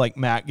doesn't seem like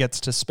Matt gets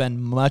to spend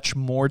much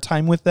more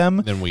time with them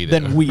than we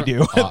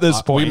do at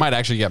this point. We might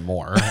actually get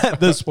more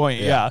at this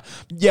point. Yeah.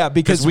 Yeah.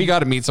 Because we got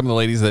to meet some of the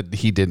ladies that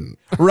he didn't.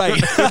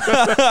 Right.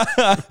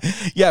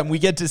 Yeah. And we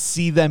get to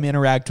see them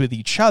interact with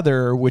each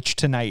other, which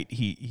tonight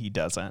he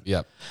doesn't.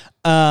 Yep.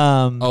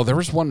 There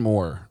was one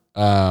more.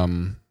 What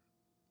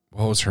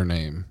was her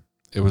name?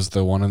 It was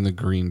the one in the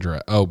green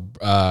dress.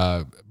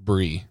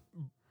 Bree.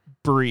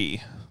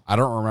 I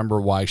don't remember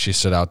why she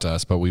stood out to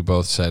us, but we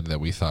both said that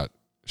we thought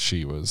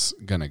she was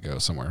gonna go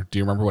somewhere. Do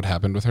you remember what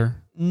happened with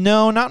her?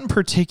 No, not in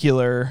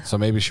particular. So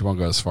maybe she won't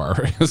go as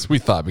far as we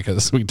thought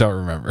because we don't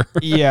remember.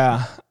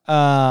 Yeah.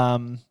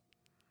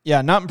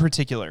 Yeah, not in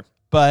particular.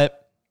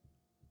 But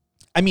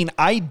I mean,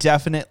 I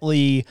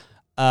definitely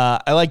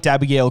I liked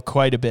Abigail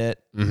quite a bit.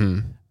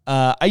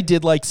 I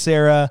did like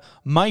Sarah.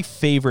 My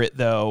favorite,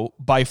 though,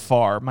 by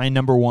far, my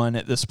number one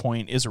at this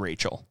point is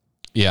Rachel.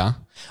 Yeah.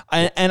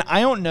 And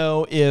I don't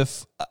know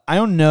if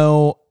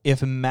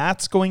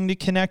Matt's going to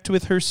connect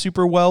with her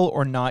super well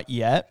or not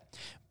yet,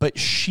 but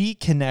she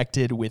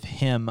connected with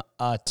him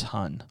a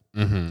ton.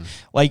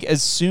 Like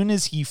as soon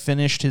as he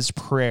finished his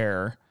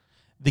prayer,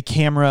 the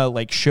camera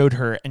like showed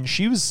her and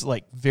she was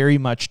like very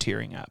much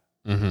tearing up.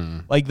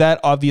 Like that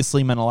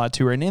obviously meant a lot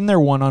to her. And in their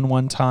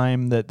one-on-one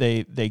time that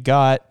they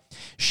got,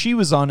 she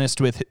was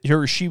honest with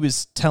her. She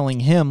was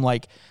telling him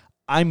like,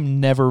 I'm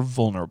never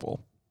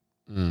vulnerable,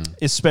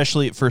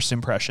 especially at first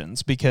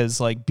impressions, because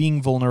like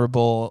being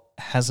vulnerable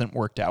hasn't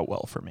worked out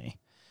well for me.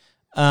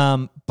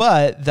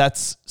 But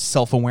that's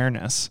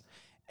self-awareness.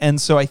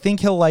 And so I think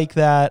he'll like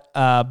that.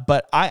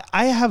 But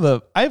I have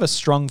a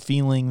strong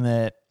feeling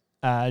that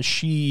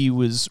she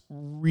was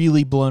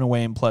really blown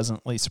away and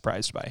pleasantly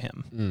surprised by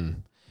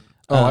him.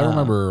 I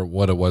remember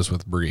what it was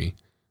with Bree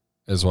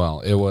as well.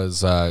 It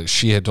was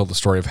she had told the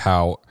story of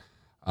how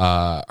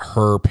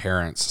her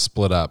parents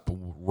split up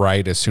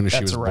right as soon as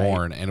she was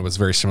born, and it was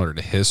very similar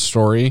to his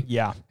story.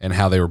 Yeah, and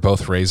how they were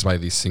both raised by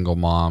these single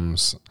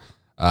moms.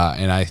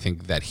 And I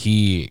think that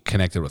he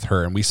connected with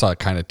her, and we saw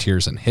kind of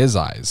tears in his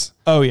eyes.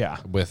 Oh yeah,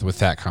 with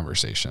that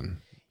conversation.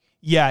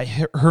 Yeah,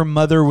 her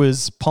mother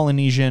was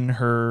Polynesian,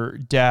 her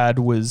dad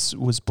was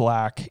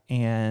black,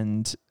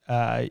 and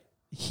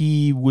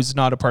he was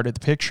not a part of the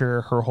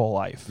picture her whole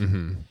life.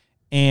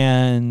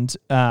 And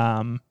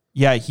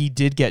he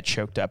did get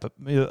choked up.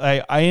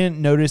 I didn't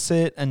notice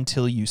it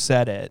until you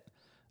said it.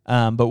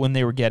 But when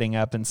they were getting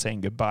up and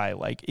saying goodbye,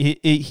 like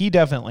he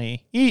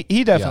definitely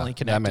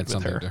connected that meant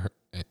with her. To her.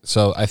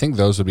 So I think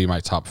those would be my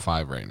top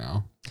 5 right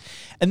now.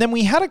 And then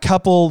we had a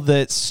couple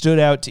that stood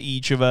out to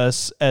each of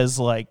us as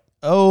like,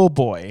 oh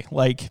boy,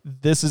 like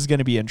this is going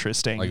to be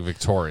interesting. Like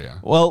Victoria.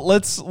 Well,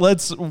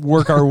 let's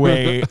work our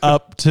way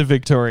up to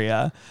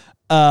Victoria.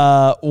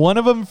 One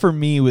of them for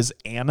me was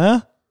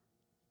Anna.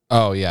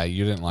 Oh yeah,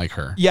 you didn't like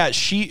her. Yeah,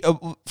 she.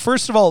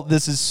 First of all,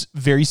 this is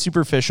very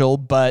superficial,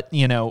 but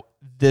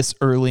this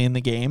early in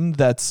the game,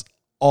 that's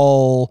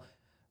all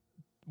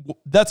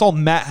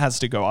Matt has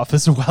to go off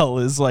as well,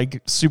 is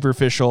like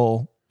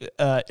superficial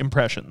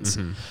impressions.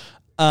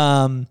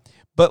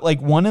 But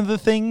like one of the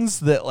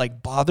things that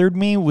like bothered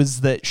me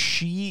was that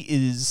she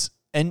is,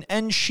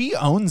 and she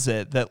owns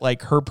it, that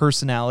like her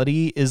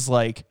personality is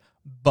like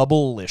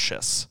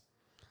bubblicious.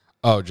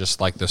 Oh, just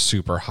like the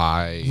super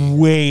high,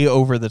 way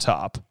over the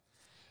top.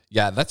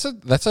 Yeah, that's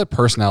a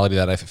personality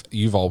that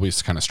you've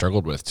always kind of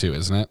struggled with too,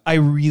 isn't it? I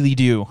really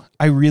do.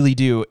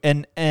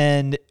 And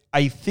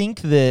I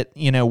think that,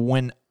 you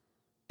know,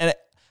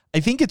 I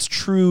think it's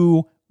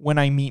true when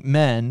I meet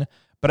men,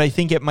 but I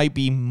think it might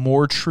be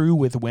more true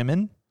with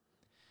women.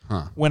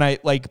 When I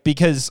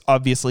because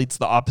obviously it's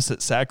the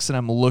opposite sex and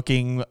I'm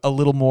looking a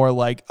little more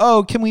like,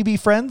 oh, can we be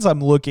friends? I'm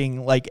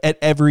looking like at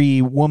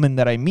every woman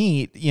that I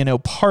meet, you know,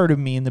 part of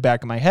me in the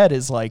back of my head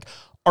is like,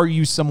 are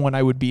you someone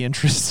I would be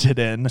interested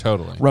in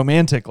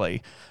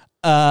romantically?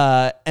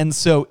 And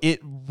so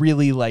it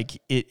really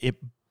like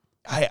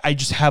I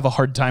just have a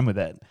hard time with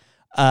it.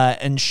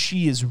 And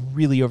she is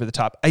really over the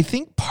top. I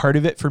think part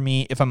of it for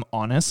me, if I'm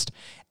honest,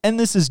 and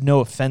this is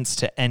no offense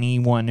to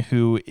anyone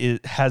who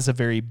has a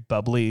very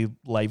bubbly,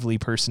 lively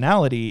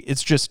personality,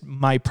 it's just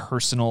my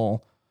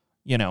personal,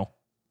 you know,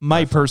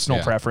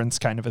 preference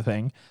kind of a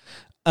thing.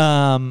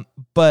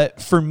 But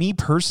for me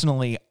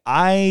personally,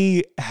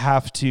 I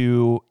have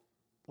to,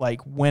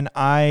 like, when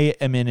I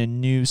am in a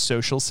new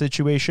social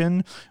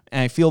situation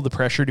and I feel the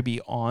pressure to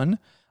be on,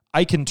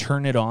 I can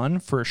turn it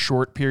on for a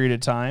short period of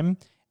time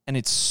and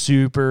it's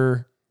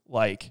super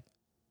like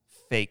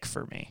fake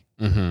for me.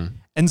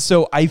 And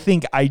so I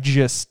think I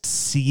just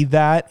see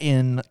that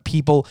in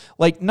people,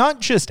 like not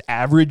just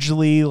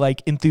averagely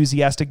like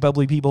enthusiastic,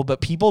 bubbly people,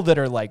 but people that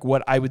are like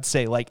what I would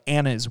say like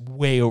Anna is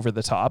way over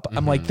the top.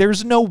 I'm like,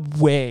 there's no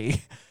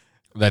way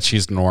that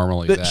she's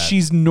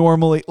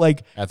normally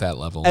like at that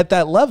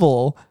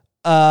level.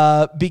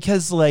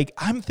 Because like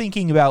I'm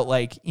thinking about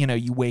like, you know,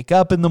 you wake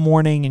up in the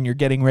morning and you're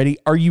getting ready.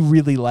 Are you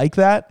really like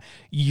that?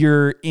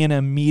 You're in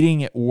a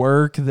meeting at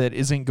work that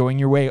isn't going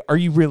your way. Are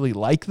you really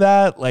like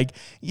that? Like,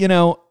 you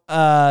know,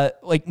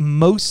 like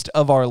most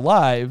of our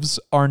lives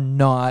are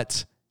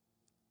not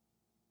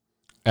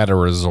at a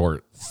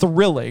resort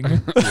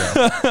thrilling.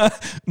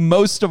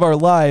 Most of our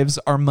lives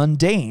are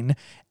mundane,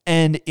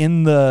 and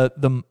in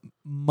the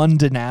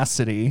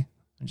mundanacity,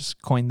 I just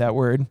coined that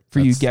word for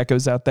you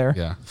geckos out there.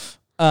 Yeah.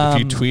 If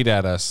you tweet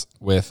at us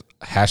with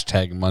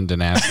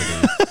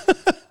 #mundanacity,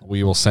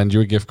 we will send you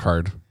a gift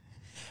card.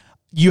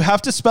 You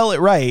have to spell it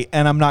right,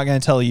 and I'm not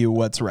going to tell you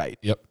what's right.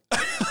 Yep.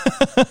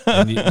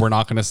 And we're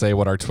not going to say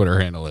what our Twitter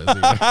handle is.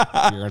 You're going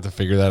to have to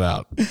figure that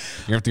out.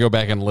 You have to go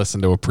back and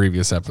listen to a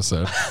previous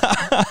episode.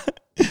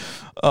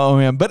 Oh,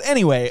 man. But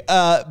anyway,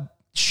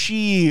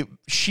 she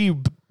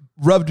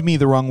rubbed me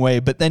the wrong way.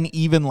 But then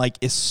even like,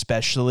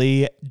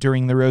 especially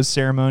during the rose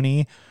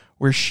ceremony,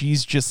 where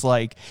she's just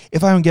like,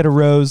 if I don't get a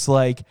rose,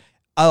 like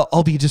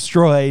I'll be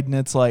destroyed. And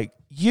it's like,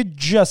 you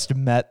just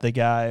met the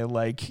guy.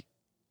 Like,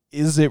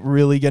 is it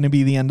really going to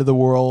be the end of the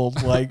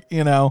world? Like,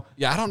 you know?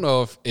 Yeah, I don't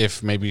know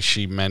if maybe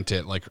she meant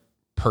it like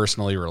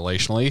personally,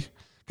 relationally,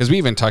 because we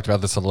even talked about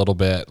this a little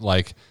bit.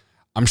 Like,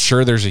 I'm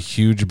sure there's a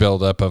huge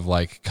buildup of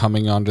like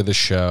coming onto the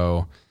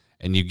show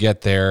and you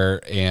get there,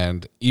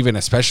 and even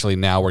especially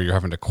now where you're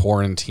having to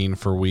quarantine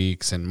for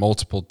weeks and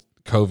multiple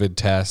COVID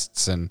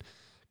tests and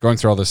going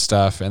through all this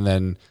stuff, and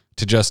then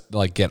to just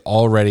like get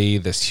all ready,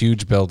 this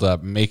huge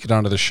buildup, make it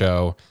onto the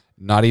show,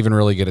 not even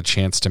really get a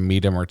chance to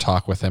meet him or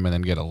talk with him, and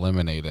then get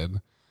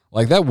eliminated.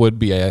 Like that would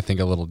be, I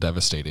think, a little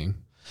devastating.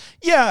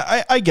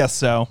 Yeah, I guess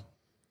so.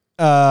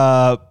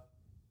 I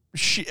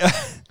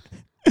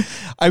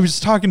was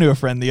talking to a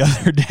friend the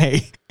other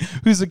day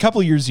who's a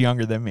couple years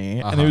younger than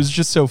me, and it was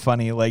just so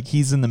funny. Like,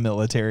 he's in the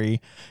military,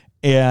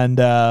 and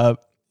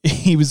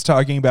he was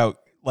talking about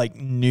like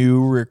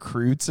new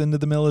recruits into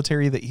the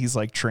military that he's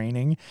like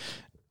training,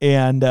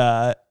 and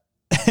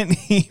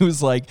he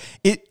was like,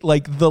 it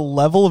like the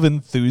level of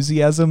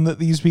enthusiasm that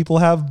these people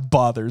have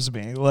bothers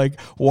me. Like,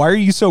 why are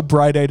you so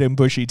bright-eyed and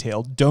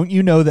bushy-tailed? Don't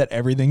you know that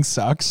everything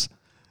sucks?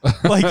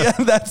 Like,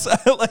 that's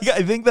like,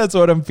 I think that's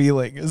what I'm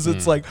feeling is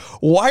it's like,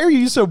 why are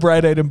you so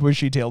bright-eyed and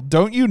bushy-tailed?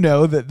 Don't you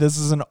know that this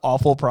is an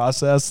awful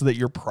process, that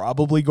you're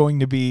probably going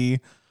to be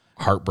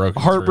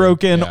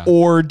heartbroken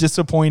or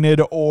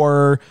disappointed,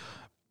 or,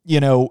 you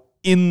know,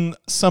 in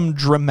some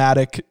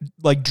dramatic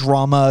like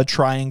drama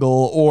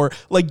triangle, or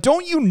like,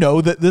 don't you know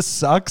that this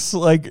sucks?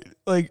 Like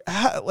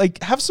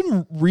have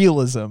some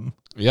realism.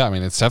 Yeah, I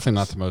mean, it's definitely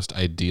not the most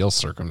ideal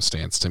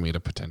circumstance to meet a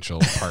potential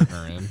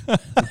partner in.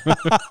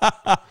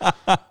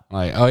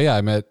 Like, oh yeah,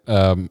 I met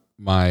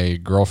my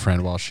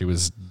girlfriend while she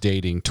was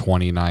dating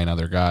 29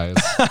 other guys.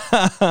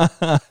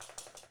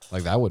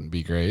 Like, that wouldn't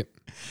be great.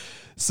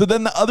 So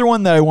then the other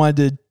one that I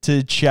wanted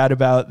to chat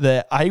about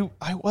that I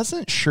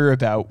wasn't sure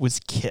about was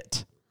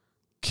Kit.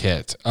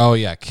 Oh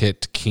yeah,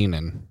 Kit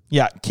Keenan.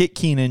 Yeah, Kit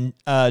Keenan,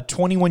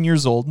 21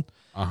 years old,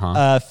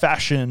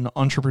 fashion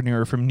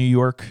entrepreneur from New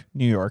York.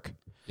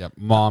 Yep.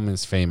 Mom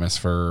is famous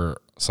for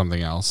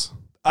something else.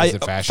 Is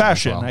it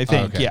fashion? Well? I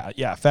think. Oh, okay.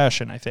 Yeah,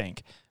 fashion, I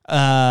think.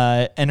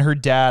 And her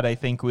dad, I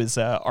think, was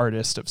an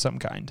artist of some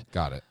kind.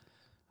 Got it.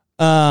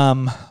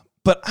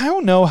 But I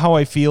don't know how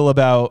I feel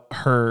about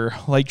her.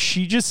 Like,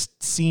 she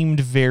just seemed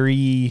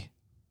very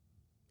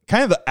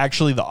kind of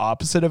actually the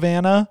opposite of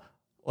Anna.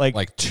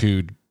 Like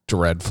too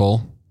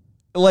dreadful.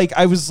 Like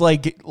I was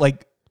like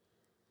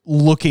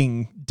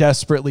looking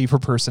desperately for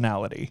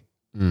personality.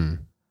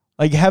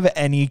 Like have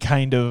any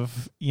kind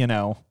of,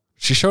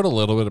 She showed a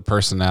little bit of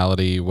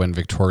personality when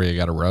Victoria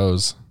got a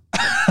rose.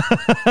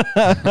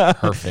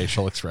 Her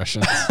facial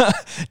expressions.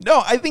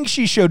 No, I think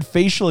she showed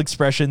facial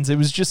expressions. It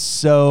was just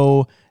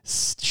so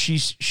she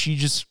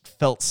just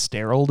felt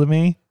sterile to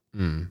me.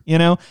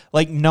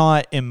 Like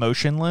not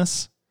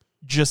emotionless,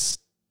 just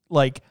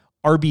like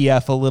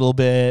RBF a little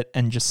bit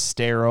and just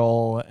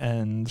sterile.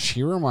 And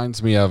she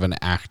reminds me of an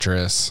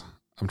actress.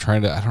 I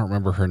don't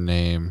remember her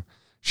name.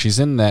 She's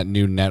in that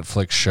new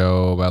Netflix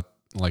show about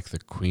like the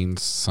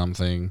Queen's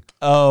something.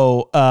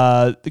 Oh,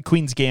 the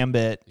Queen's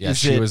Gambit. Yeah,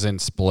 she was in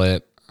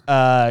Split.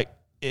 Like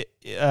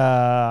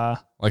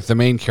the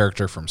main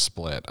character from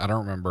Split. I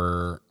don't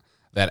remember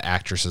that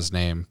actress's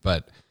name,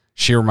 but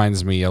she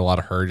reminds me a lot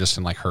of her just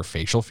in like her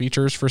facial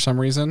features for some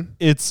reason.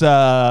 It's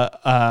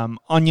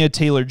Anya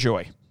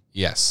Taylor-Joy.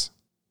 Yes.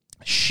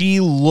 She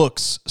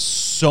looks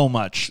so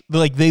much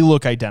like they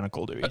look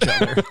identical to each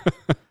other.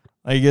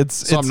 Like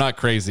it's I'm not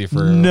crazy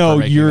for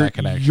making you're that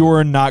connection.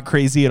 You're not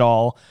crazy at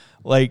all.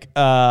 Like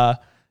I'm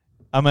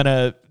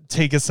gonna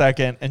take a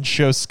second and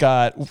show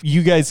Scott.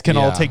 You guys can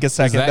all take a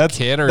second. Is that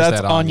Kit or is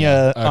that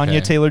Anya? Okay.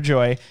 Anya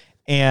Taylor-Joy.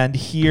 And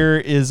here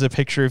is a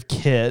picture of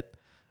Kit.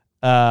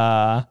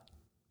 Right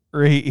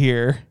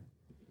here.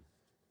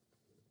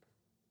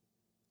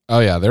 Oh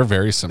yeah, they're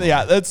very similar.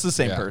 Yeah, that's the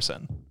same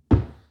person.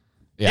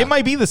 Yeah. It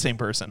might be the same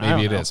person.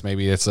 Maybe it is.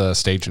 Maybe it's a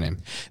stage name.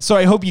 So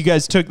I hope you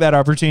guys took that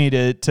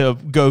opportunity to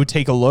go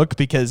take a look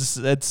because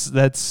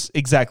that's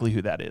exactly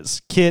who that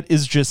is. Kit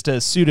is just a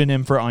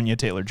pseudonym for Anya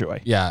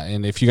Taylor-Joy. Yeah,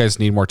 and if you guys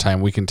need more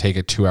time, we can take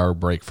a 2-hour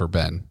break for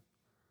Ben.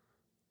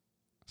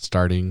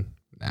 Starting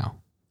now.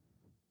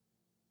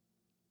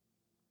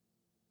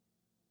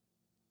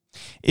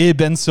 It had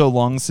been so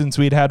long since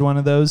we'd had one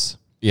of those.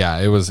 Yeah,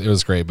 it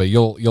was great, but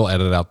you'll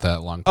edit out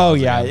that long pause. Oh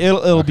yeah, again.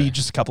 it'll be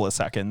just a couple of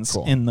seconds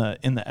in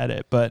the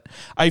edit, but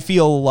I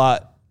feel a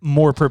lot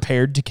more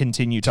prepared to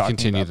continue about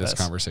this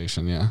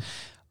conversation. Yeah.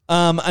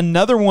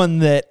 Another one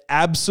that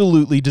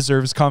absolutely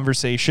deserves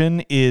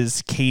conversation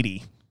is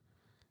Katie.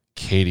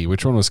 Katie,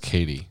 which one was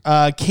Katie?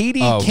 Katie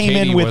came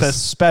in with a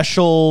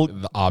special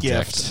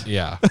object. gift.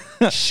 Yeah.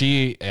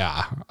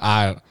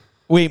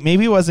 Wait,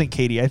 maybe it wasn't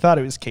Katie. I thought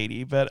it was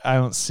Katie, but I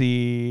don't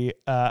see.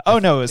 No,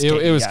 it was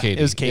Katie. It was Katie.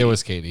 It was Katie. It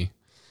was Katie.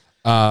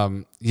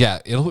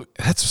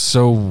 That's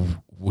so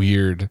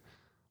weird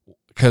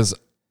because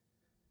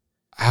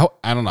I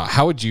don't know.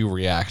 How would you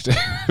react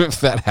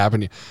if that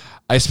happened?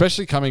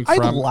 Especially coming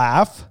from. I'd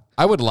laugh.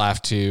 I would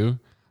laugh too.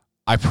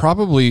 I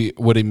probably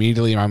would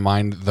immediately in my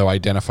mind though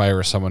identify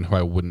her as someone who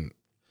I wouldn't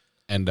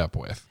end up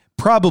with.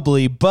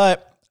 Probably,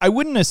 but I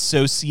wouldn't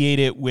associate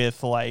it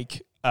with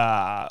like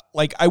I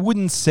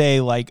wouldn't say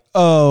like,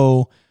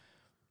 oh,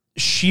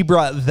 she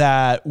brought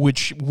that,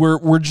 which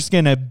we're just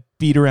gonna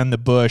beat around the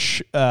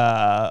bush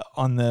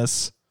on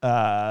this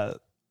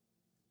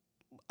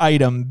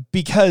item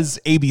because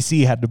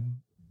ABC had to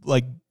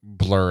like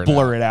blur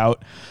it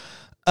out.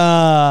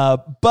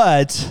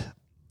 But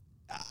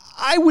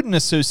I wouldn't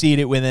associate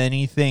it with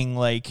anything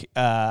like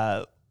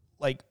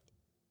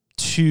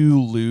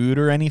too lewd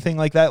or anything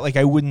like that. Like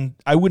I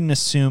wouldn't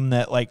assume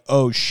that like,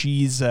 oh,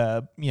 she's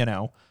a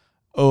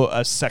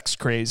sex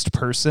crazed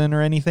person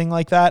or anything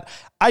like that.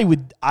 I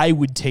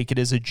would take it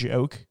as a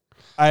joke.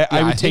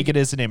 I would take it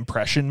as an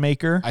impression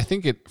maker. I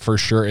think it for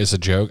sure is a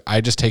joke.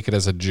 I just take it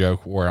as a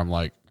joke where I'm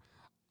like,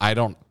 I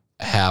don't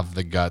have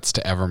the guts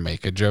to ever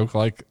make a joke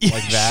like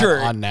that sure.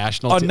 on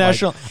national. On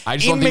national, I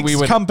just don't think we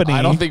would. Company.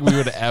 I don't think we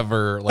would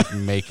ever like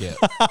make it.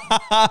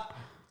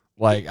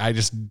 Like I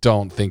just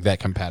don't think that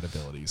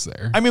compatibility is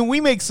there. I mean,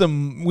 we make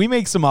some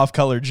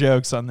off-color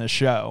jokes on this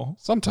show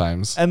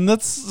sometimes, and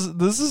this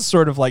is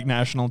sort of like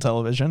national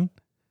television.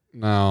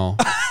 No,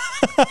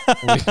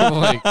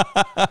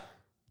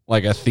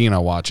 like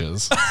Athena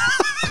watches.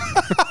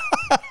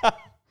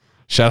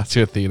 Shout out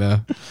to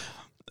Athena.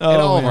 And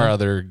all of our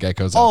other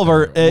geckos. All of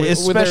our,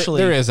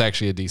 especially there is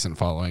actually a decent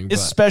following,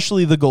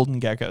 especially the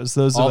golden geckos.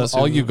 Those of us,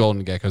 all you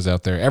golden geckos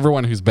out there,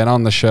 everyone who's been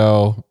on the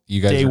show,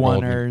 you guys day are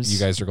oneers. Golden, you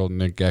guys are golden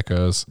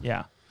geckos.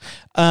 Yeah.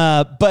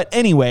 But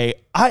anyway,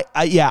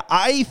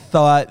 I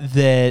thought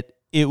that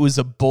it was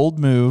a bold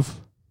move,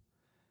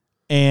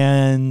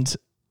 and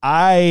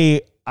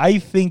I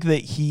think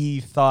that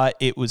he thought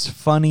it was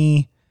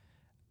funny,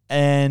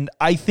 and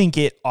I think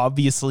it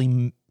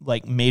obviously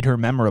like made her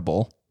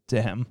memorable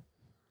to him.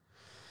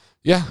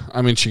 Yeah,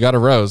 I mean, she got a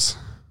rose.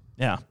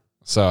 Yeah.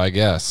 So I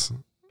guess.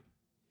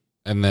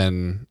 And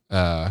then,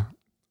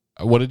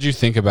 what did you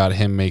think about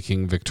him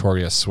making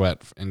Victoria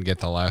sweat and get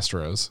the last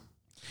rose?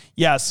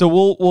 Yeah, so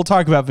we'll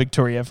talk about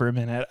Victoria for a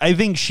minute. I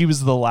think she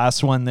was the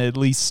last one that at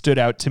least stood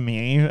out to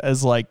me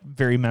as like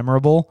very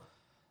memorable.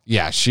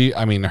 Yeah,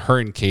 her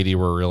and Katie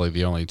were really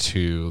the only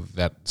two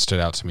that stood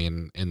out to me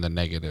in the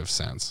negative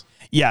sense.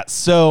 Yeah,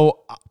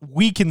 so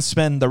we can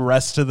spend the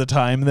rest of the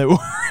time that we're,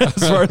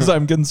 as far as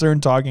I'm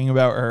concerned, talking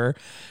about her.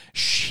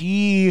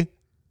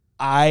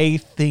 I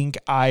think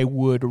I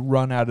would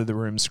run out of the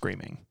room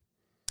screaming.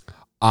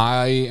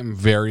 I am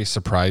very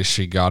surprised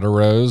she got a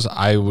rose.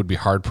 I would be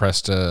hard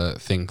pressed to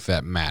think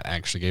that Matt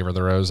actually gave her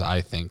the rose. I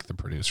think the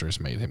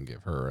producers made him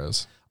give her a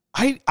rose.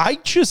 I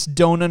just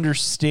don't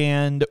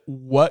understand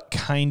what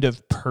kind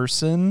of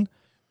person,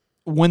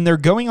 when they're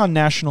going on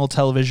national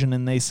television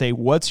and they say,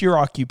 "What's your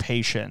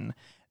occupation?"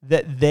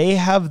 that they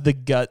have the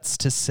guts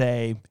to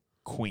say,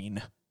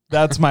 "Queen.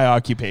 That's my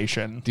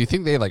occupation." Do you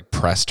think they like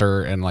pressed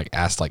her and like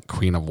asked like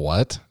Queen of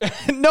what?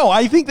 No,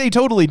 I think they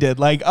totally did.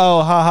 Like,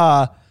 oh,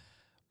 haha.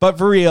 But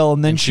for real.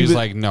 And then she was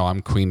like, "No,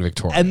 I'm Queen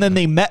Victoria." And then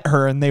they met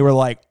her and they were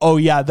like, "Oh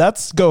yeah,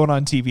 that's going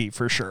on TV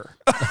for sure."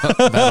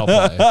 That'll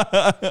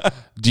play.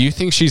 Do you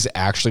think she's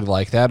actually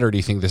like that, or do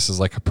you think this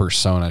is like a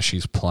persona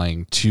she's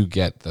playing to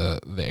get the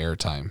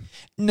airtime?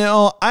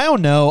 No, I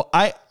don't know.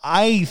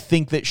 I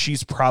think that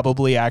she's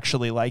probably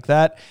actually like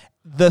that.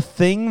 The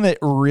thing that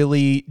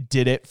really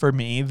did it for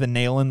me, the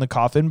nail in the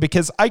coffin,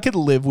 because I could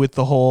live with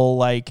the whole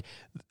like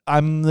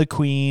I'm the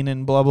queen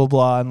and blah blah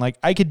blah, and like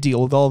I could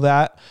deal with all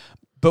that.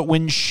 But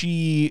when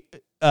she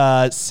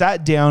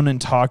sat down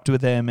and talked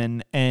with him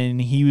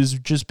and he was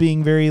just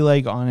being very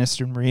like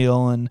honest and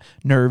real and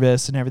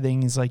nervous and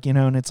everything, he's like,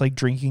 and it's like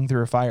drinking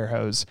through a fire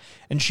hose.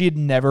 And she had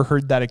never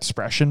heard that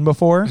expression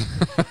before.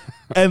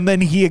 And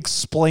then he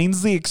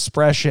explains the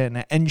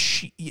expression and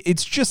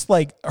it's just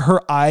like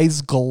her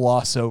eyes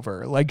gloss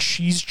over. Like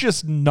she's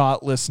just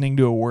not listening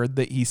to a word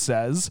that he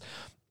says.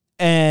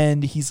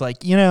 And he's like,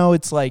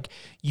 it's like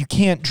you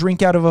can't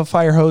drink out of a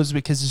fire hose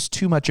because it's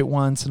too much at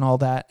once and all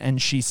that.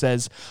 And she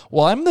says,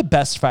 "Well, I'm the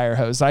best fire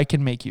hose. I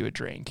can make you a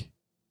drink."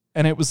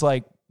 And it was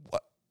like,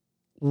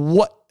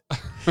 what?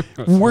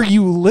 Were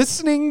you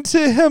listening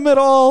to him at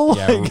all?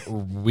 Yeah, like,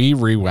 we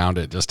rewound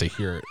it just to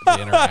hear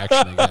the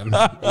interaction again.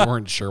 We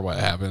weren't sure what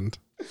happened.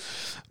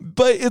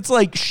 But it's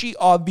like she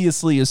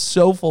obviously is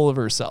so full of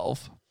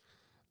herself.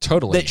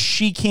 Totally. That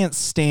she can't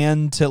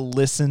stand to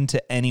listen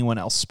to anyone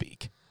else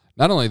speak.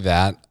 Not only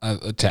that,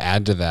 to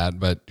add to that,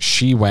 but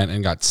she went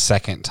and got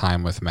second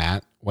time with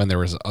Matt when there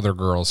was other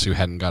girls who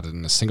hadn't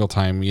gotten a single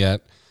time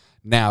yet.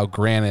 Now,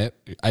 granted,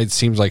 it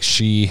seems like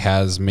she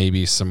has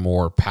maybe some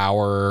more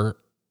power,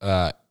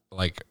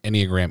 like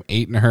Enneagram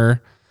 8 in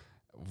her,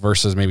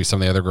 versus maybe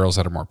some of the other girls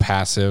that are more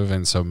passive,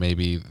 and so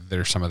maybe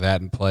there's some of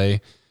that in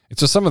play. And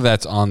so some of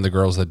that's on the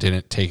girls that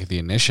didn't take the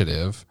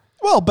initiative.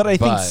 Well, but I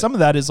think some of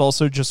that is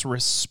also just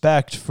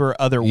respect for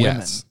other women.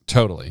 Yes,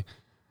 totally.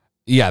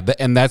 Yeah,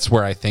 and that's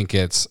where I think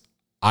it's,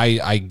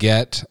 I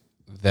get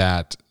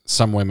that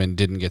some women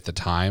didn't get the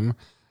time,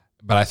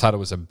 but I thought it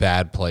was a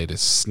bad play to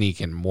sneak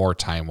in more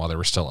time while there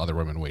were still other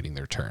women waiting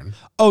their turn.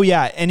 Oh,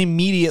 yeah, and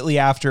immediately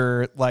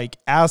after, like,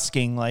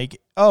 asking,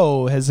 like,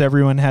 "Oh, has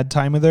everyone had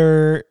time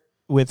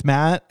with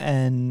Matt?"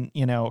 And,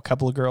 a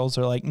couple of girls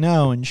are like,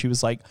 "No," and she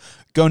was like,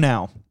 "Go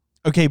now."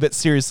 Okay, but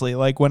seriously,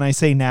 like when I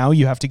say now,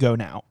 you have to go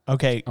now.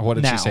 Okay, what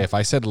did she say? If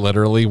I said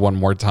literally one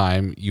more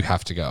time, you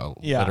have to go.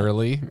 Yeah.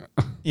 Literally?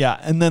 Yeah,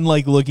 and then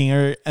like looking at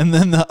her, and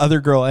then the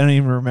other girl, I don't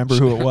even remember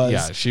who it was.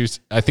 Yeah,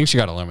 I think she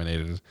got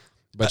eliminated,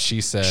 but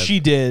she said. She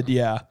did,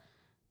 yeah.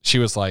 She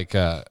was like,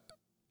 I'll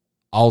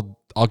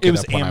get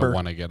up when I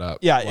want to get up.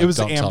 Yeah, like, it was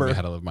don't Amber. Tell me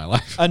how to live my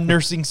life. A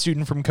nursing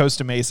student from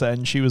Costa Mesa,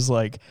 and she was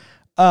like,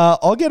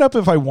 I'll get up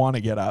if I want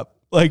to get up.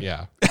 Like,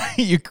 yeah.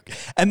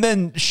 And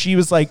then she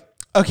was like,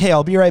 "Okay,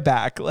 I'll be right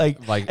back." Like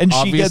and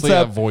she gets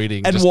up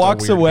avoiding and just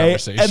walks away.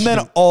 And then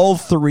all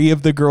three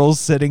of the girls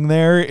sitting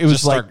there, it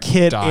was like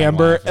Kit,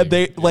 Amber, laughing. And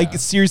they like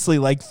seriously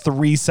like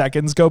 3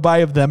 seconds go by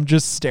of them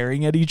just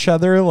staring at each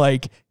other.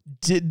 Like,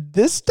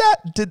 is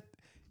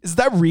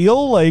that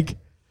real? Like,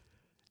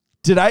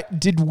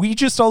 did we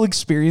just all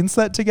experience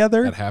that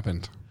together? That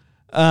happened.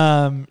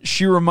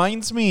 She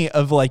reminds me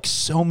of like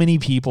so many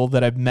people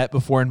that I've met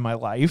before in my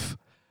life.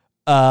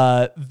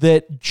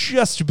 That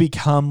just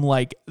become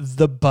like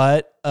the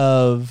butt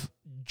of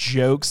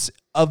jokes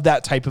of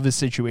that type of a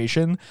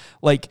situation.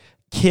 Like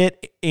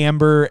Kit,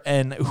 Amber,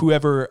 and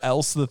whoever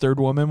else the third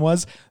woman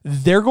was,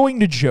 they're going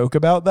to joke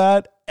about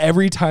that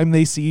every time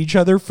they see each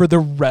other for the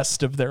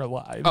rest of their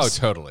lives. Oh,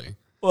 totally.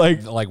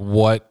 Like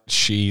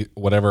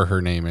whatever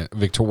her name is,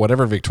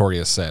 whatever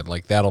Victoria said,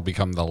 like that'll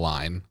become the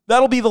line.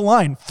 That'll be the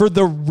line for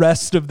the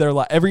rest of their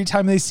life. Every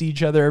time they see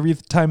each other, every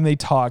time they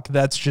talk,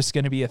 that's just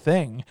going to be a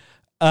thing.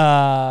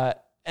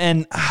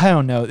 And I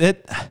don't know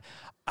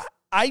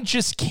I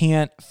just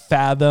can't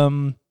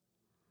fathom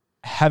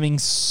having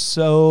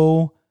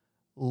so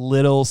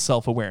little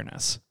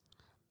self-awareness.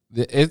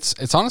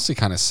 It's honestly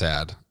kind of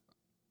sad.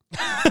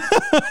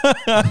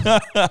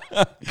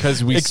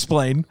 Because we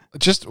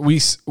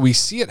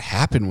see it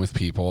happen with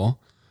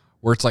people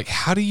where it's like,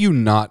 how do you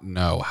not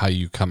know how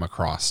you come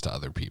across to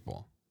other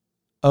people?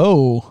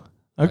 Oh,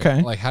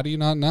 okay. Like how do you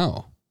not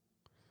know?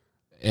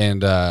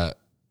 And,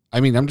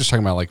 I'm just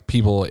talking about like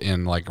people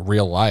in like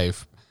real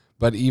life,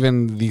 But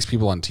even these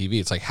people on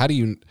TV, it's like, how do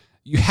you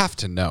have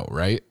to know,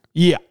 right?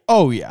 Yeah.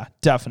 Oh, yeah,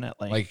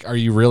 definitely. Like, are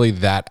you really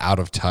that out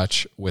of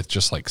touch with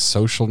just like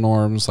social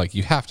norms? Like,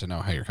 you have to know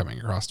how you're coming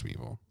across to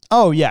people.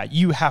 Oh, yeah,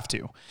 you have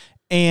to.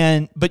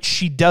 But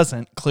she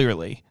doesn't,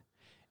 clearly.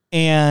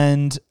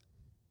 And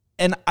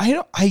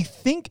I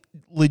think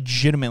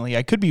legitimately,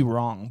 I could be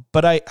wrong,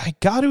 but I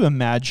got to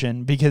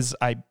imagine, because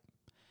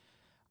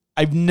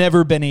I've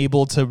never been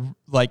able to,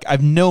 like,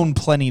 I've known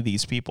plenty of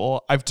these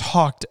people. I've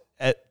talked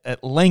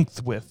at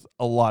length with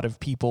a lot of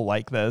people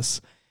like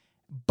this,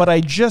 but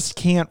I just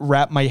can't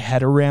wrap my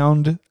head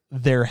around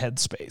their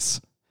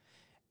headspace.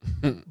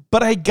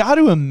 But I got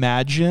to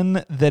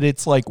imagine that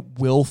it's like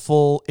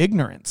willful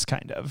ignorance,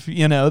 kind of,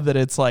 that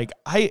it's like,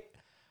 I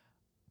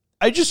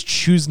just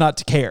choose not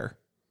to care.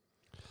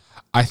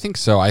 I think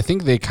so. I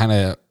think they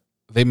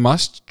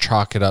must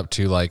chalk it up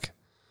to like,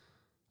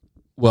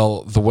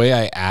 well, the way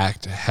I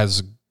act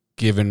has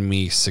given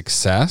me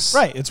success.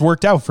 Right. It's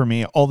worked out for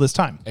me all this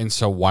time. And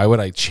so why would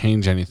I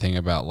change anything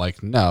about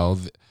like, no,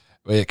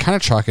 it kind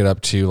of chalk it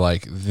up to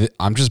like,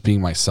 I'm just being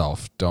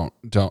myself. Don't,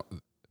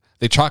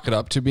 they chalk it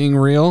up to being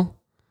real.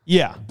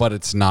 Yeah. But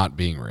it's not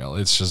being real.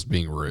 It's just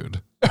being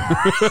rude.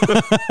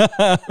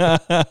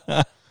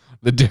 The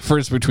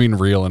difference between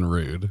real and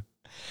rude.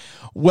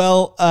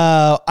 Well,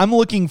 I'm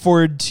looking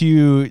forward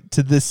to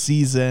this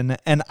season,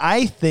 and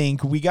I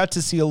think we got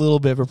to see a little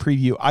bit of a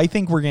preview. I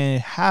think we're going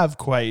to have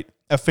quite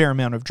a fair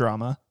amount of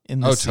drama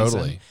in this season.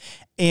 Totally.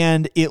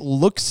 And it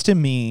looks to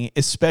me,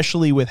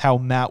 especially with how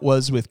Matt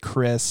was with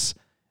Chris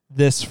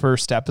this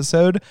first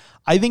episode,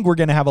 I think we're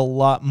going to have a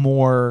lot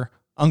more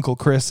Uncle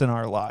Chris in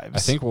our lives. I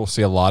think we'll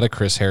see a lot of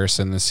Chris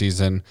Harrison this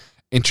season.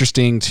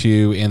 Interesting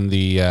too, in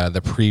the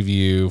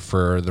preview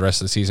for the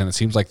rest of the season, it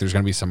seems like there's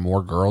going to be some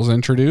more girls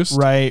introduced.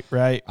 Right.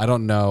 I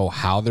don't know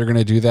how they're going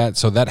to do that.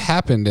 So that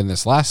happened in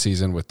this last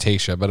season with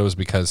Tayshia, but it was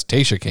because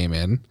Tayshia came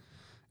in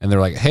and they're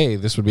like, hey,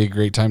 this would be a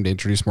great time to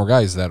introduce more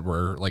guys that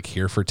were like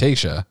here for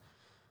Tayshia.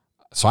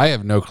 So I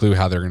have no clue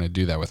how they're going to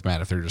do that with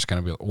Matt, if they're just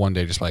going to be one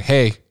day just like,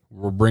 hey,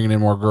 we're bringing in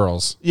more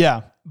girls.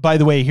 Yeah. By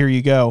the way, here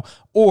you go.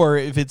 Or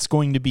if it's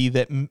going to be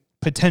that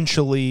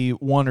potentially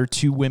one or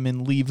two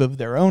women leave of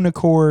their own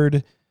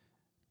accord,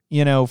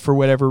 for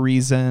whatever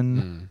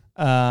reason,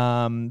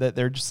 that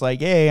they're just like,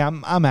 hey,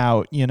 I'm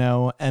out,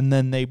 and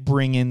then they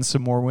bring in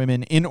some more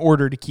women in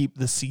order to keep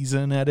the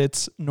season at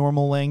its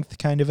normal length,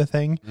 kind of a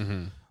thing.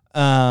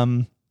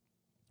 Mm-hmm.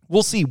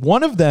 We'll see.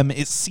 One of them,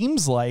 it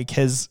seems like,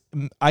 has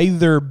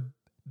either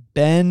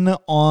been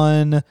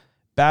on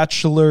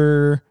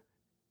Bachelor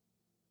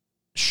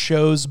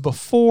shows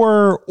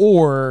before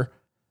or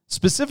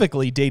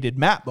specifically dated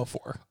Matt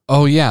before.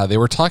 Oh, yeah. They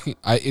were talking.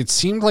 It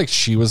seemed like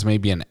she was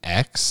maybe an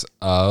ex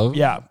of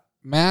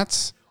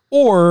Matt's.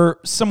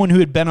 Or someone who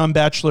had been on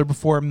Bachelor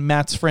before.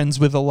 Matt's friends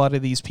with a lot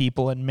of these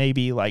people and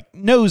maybe like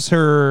knows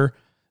her,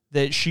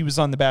 that she was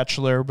on The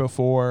Bachelor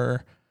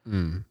before.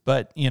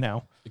 But,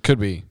 It could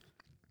be.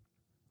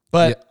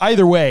 But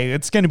either way,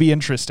 it's going to be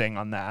interesting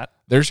on that.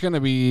 There's going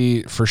to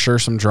be, for sure,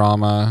 some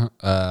drama.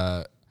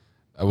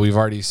 We've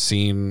already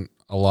seen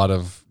a lot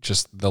of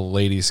just the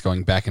ladies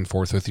going back and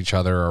forth with each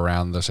other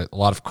around this. A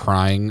lot of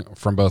crying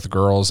from both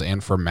girls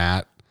and from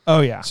Matt.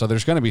 Oh, yeah. So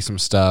there's going to be some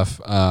stuff.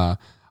 I'm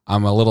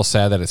a little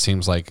sad that it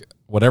seems like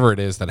whatever it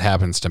is that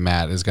happens to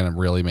Matt is going to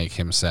really make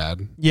him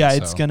sad. Yeah,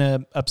 it's going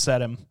to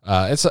upset him.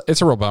 It's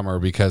a real bummer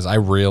because I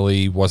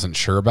really wasn't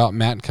sure about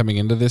Matt coming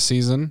into this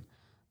season.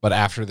 But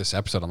after this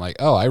episode, I'm like,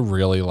 oh, I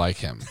really like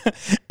him.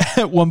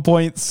 At one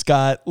point,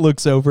 Scott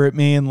looks over at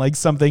me and like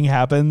something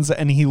happens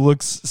and he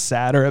looks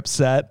sad or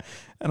upset.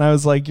 And I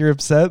was like, you're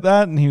upset at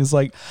that? And he was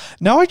like,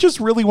 no, I just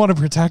really want to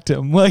protect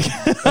him. Like,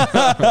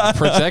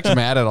 protect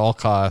Matt at all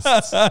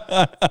costs.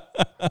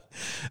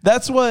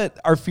 That's what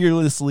our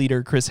fearless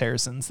leader, Chris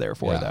Harrison's there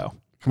for, though.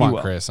 Come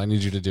on, Chris. I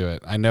need you to do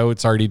it. I know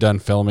it's already done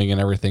filming and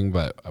everything,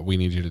 but we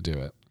need you to do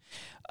it.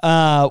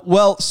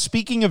 Well,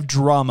 speaking of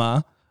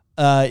drama,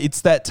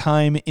 it's that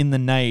time in the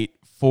night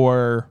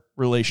for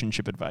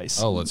relationship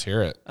advice. Oh, let's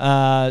hear it.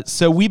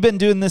 So we've been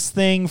doing this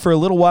thing for a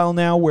little while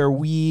now where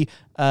we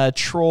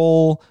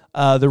troll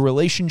the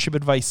relationship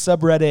advice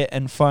subreddit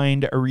and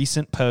find a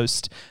recent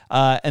post.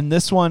 And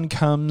this one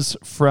comes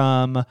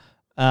from,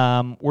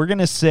 we're going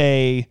to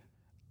say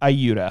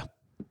Ayuda.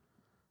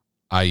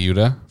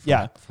 Ayuda?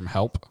 Yeah. From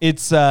Help?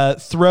 It's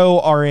throw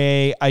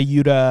RA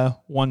Ayuda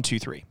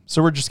 123.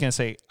 So we're just going to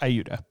say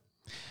Ayuda.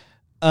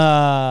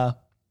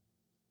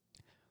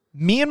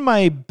 Me and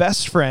my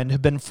best friend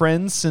have been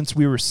friends since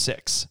we were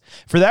 6.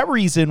 For that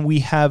reason,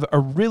 we have a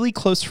really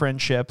close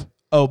friendship.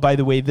 Oh, by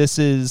the way, this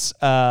is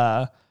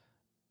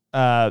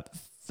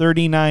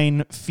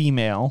 39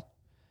 female,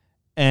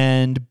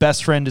 and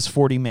best friend is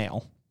 40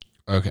 male.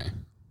 Okay.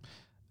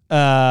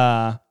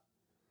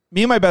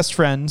 Me and my best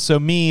friend, so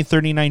me,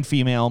 39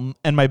 female,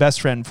 and my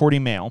best friend, 40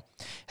 male,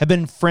 have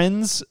been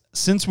friends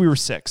since we were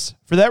 6.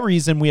 For that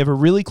reason, we have a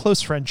really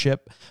close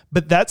friendship,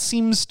 but that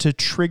seems to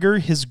trigger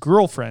his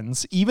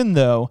girlfriends, even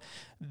though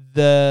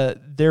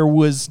there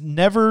was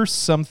never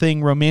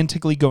something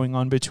romantically going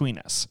on between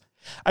us.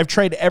 I've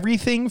tried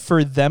everything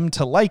for them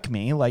to like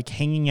me, like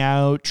hanging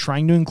out,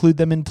 trying to include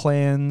them in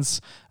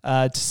plans,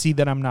 to see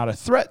that I'm not a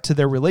threat to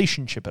their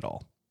relationship at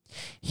all.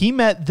 He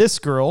met this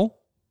girl,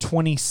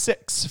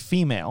 26,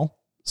 female,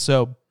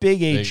 so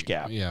big age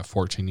gap. Yeah,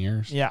 14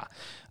 years. Yeah.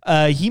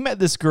 He met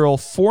this girl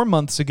 4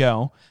 months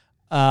ago.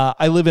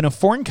 I live in a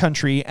foreign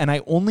country and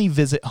I only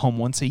visit home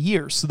once a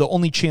year. So the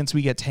only chance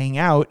we get to hang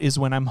out is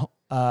when I'm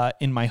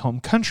in my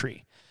home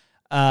country.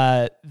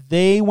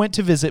 They went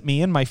to visit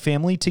me and my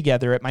family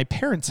together at my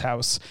parents'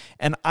 house,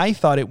 and I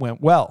thought it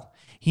went well.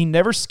 He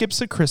never skips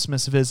a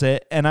Christmas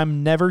visit, and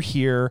I'm never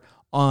here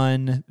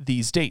on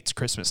these dates,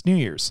 Christmas, New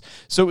Year's.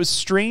 So it was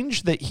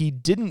strange that he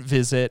didn't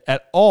visit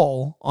at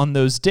all on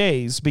those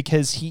days,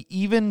 because he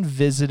even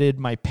visited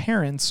my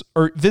parents,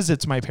 or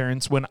visits my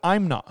parents, when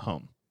I'm not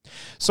home.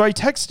 So I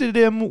texted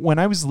him when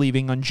I was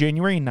leaving on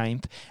January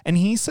 9th, and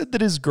he said that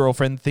his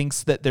girlfriend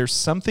thinks that there's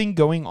something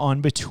going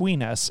on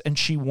between us and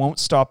she won't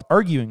stop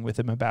arguing with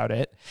him about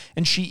it.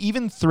 And she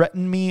even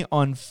threatened me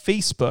on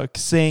Facebook,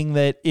 saying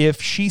that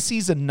if she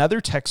sees another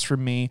text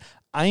from me,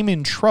 I'm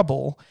in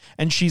trouble,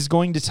 and she's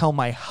going to tell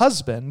my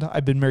husband.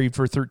 I've been married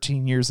for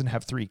 13 years and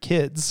have 3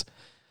 kids.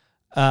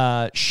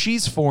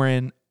 She's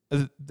foreign.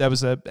 That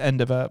was the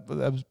end of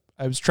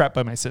I was trapped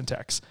by my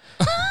syntax.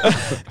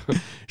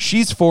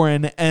 She's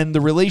foreign, and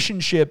the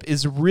relationship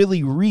is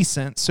really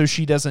recent, so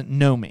she doesn't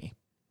know me.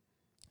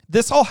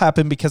 This all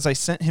happened because I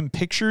sent him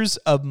pictures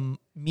of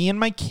me and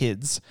my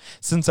kids.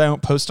 Since I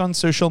don't post on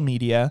social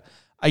media,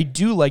 I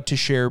do like to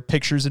share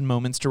pictures and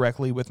moments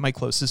directly with my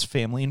closest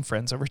family and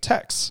friends over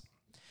text.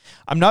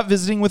 I'm not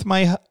visiting with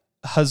my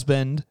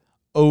husband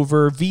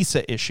over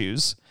visa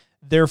issues.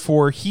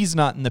 Therefore, he's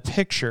not in the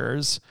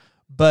pictures,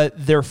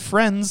 but they're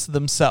friends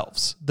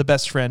themselves, the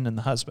best friend and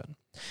the husband.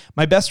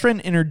 My best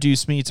friend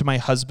introduced me to my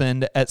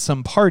husband at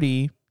some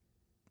party,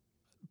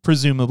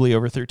 presumably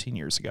over 13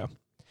 years ago.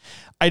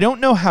 I don't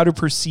know how to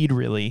proceed,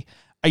 really.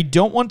 I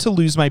don't want to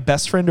lose my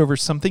best friend over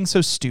something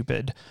so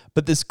stupid,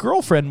 but this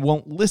girlfriend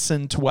won't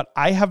listen to what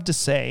I have to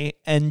say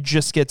and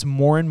just gets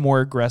more and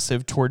more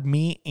aggressive toward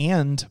me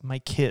and my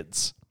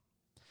kids.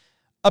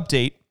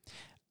 Update.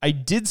 I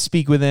did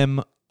speak with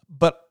him,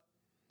 but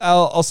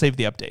I'll save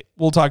the update.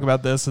 We'll talk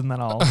about this and then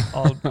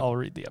I'll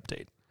read the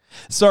update.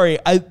 Sorry,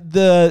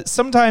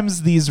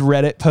 sometimes these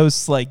Reddit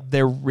posts, like,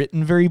 they're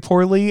written very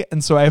poorly,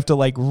 and so I have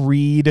to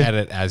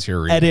edit as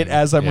you're reading. Edit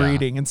as I'm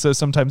reading, and so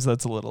sometimes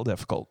that's a little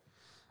difficult.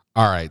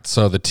 All right,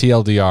 so the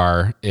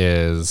TLDR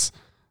is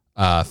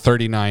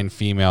 39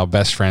 female,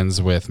 best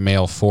friends with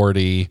male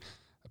 40,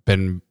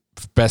 been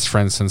best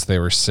friends since they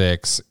were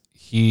 6.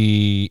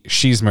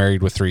 She's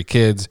married with 3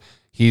 kids.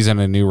 He's in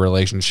a new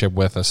relationship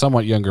with a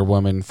somewhat younger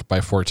woman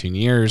by 14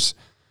 years.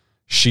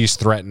 She's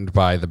threatened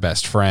by the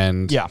best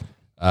friend. Yeah.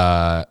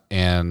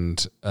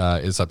 And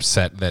is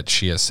upset that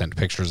she has sent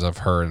pictures of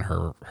her and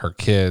her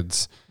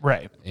kids.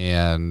 Right.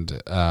 And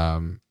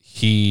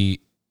the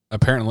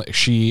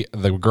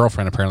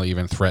girlfriend apparently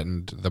even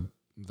threatened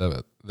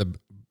the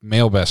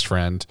male best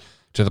friend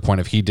to the point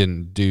of he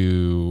didn't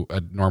do a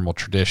normal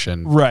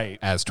tradition. Right.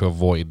 As to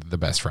avoid the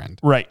best friend.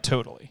 Right.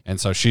 Totally. And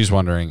so she's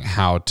wondering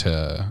how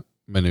to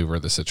maneuver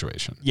the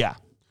situation. Yeah.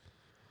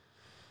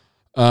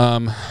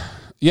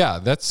 Yeah,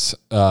 that's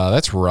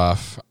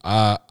rough.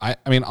 I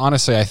mean,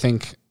 honestly, I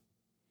think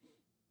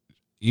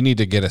you need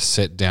to get a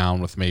sit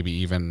down with maybe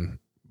even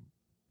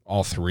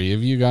all 3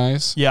 of you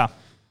guys. Yeah.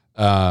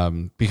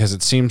 Because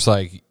it seems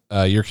like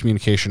your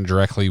communication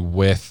directly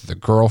with the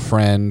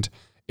girlfriend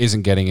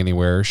isn't getting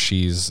anywhere.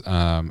 She's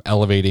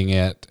elevating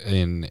it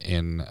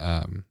in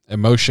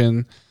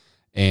emotion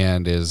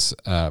and is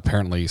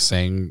apparently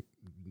saying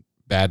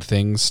bad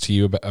things to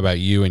you about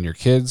you and your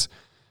kids.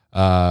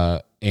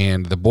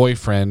 And the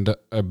boyfriend,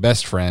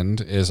 best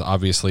friend, is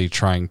obviously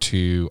trying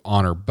to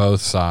honor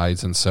both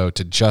sides. And so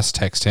to just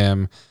text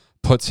him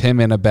puts him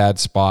in a bad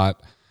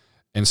spot.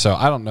 And so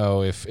I don't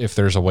know if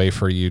there's a way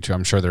for you to,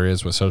 I'm sure there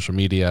is with social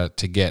media,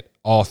 to get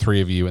all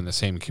 3 of you in the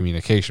same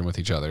communication with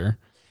each other.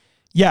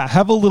 Yeah.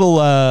 Have a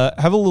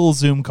little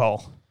Zoom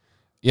call.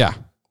 Yeah.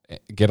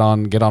 Get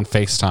on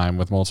FaceTime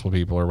with multiple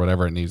people or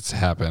whatever it needs to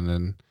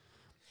happen.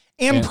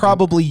 And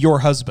probably your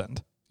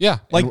husband. Yeah.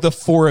 The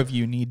 4 of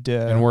you need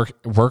to... And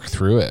work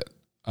through it.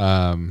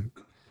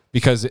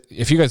 Because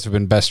if you guys have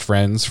been best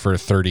friends for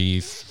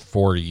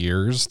 34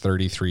 years,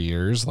 33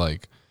 years,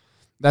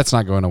 that's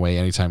not going away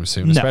anytime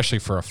soon, No. Especially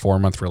for a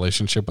 4-month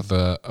relationship with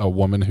a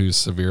woman who's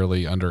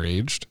severely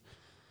underaged.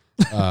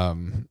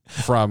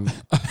 From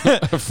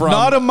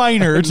not a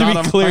minor, to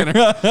be clear.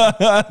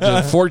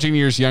 Just 14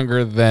 years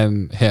younger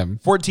than him.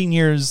 14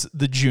 years,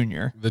 the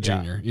junior.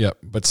 Yep.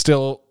 But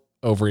still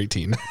over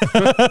 18.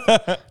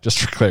 Just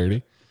for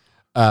clarity.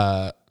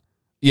 That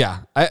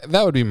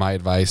would be my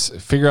advice.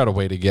 Figure out a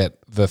way to get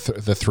the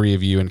 3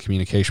 of you in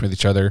communication with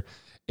each other.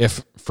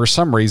 If for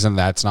some reason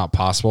that's not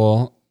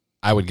possible,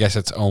 I would guess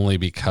it's only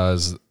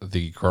because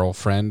the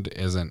girlfriend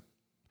isn't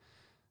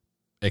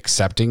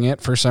accepting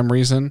it for some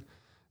reason,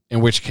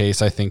 in which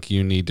case I think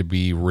you need to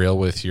be real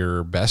with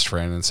your best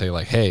friend and say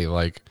hey,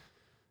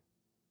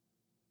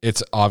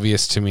 it's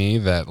obvious to me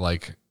that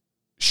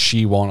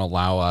she won't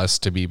allow us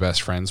to be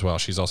best friends while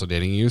she's also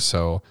dating you.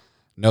 So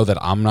know that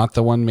I'm not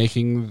the one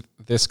making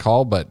this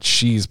call, but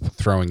she's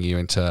throwing you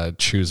into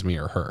choose me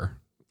or her.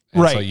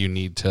 And Right. so you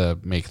need to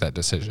make that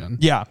decision.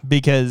 Yeah,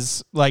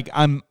 because like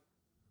I'm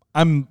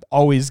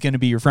always going to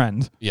be your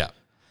friend. Yeah.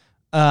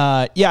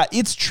 Yeah,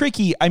 it's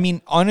tricky. I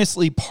mean,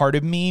 honestly, part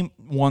of me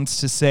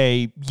wants to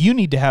say you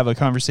need to have a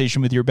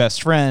conversation with your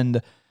best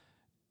friend.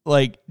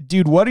 Like,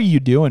 dude, what are you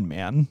doing,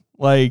 man?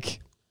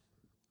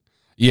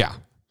 Yeah.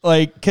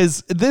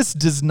 Because this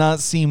does not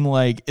seem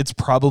like it's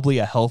probably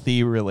a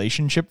healthy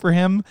relationship for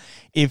him.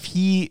 If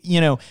he,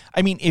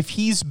 if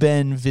he's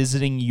been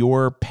visiting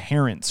your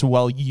parents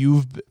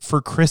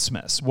for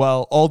Christmas,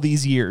 while all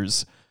these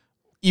years,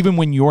 even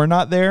when you're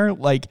not there,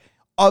 like,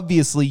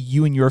 obviously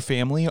you and your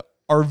family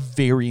are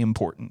very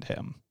important to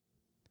him.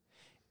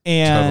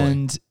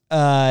 And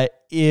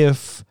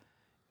if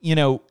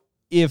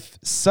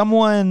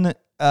someone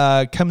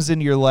comes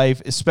into your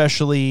life,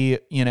 especially,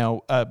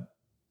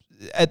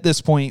 at this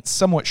point,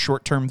 somewhat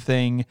short-term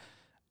thing,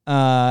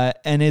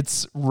 and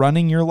it's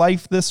running your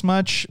life this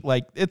much,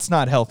 like, it's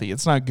not healthy.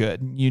 It's not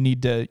good.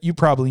 You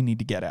probably need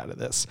to get out of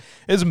this.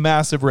 It's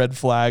massive red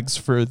flags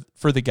for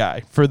the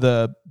guy, for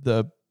the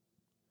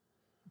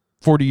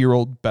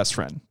 40-year-old best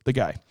friend, the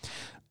guy.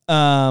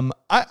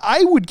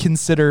 I would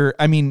consider,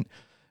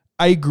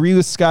 I agree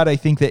with Scott. I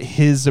think that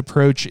his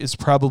approach is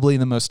probably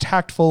the most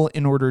tactful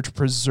in order to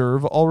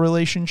preserve all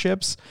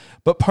relationships.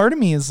 But part of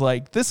me is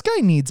like, this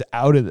guy needs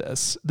out of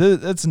this.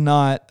 That's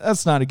not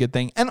a good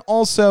thing. And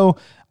also,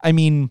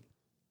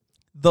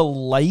 the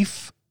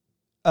life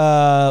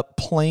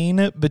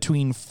plane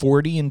between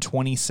 40 and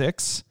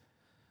 26,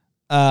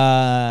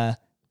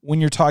 when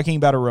you're talking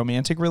about a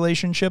romantic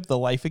relationship, the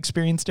life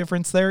experience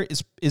difference there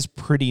is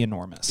pretty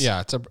enormous.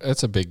 Yeah,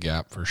 it's a big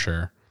gap for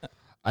sure.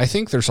 I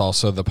think there's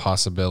also the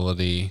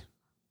possibility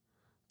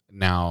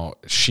now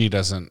she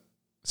doesn't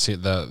see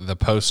the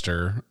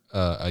poster,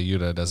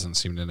 Ayuda doesn't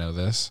seem to know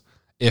this,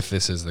 if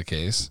this is the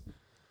case.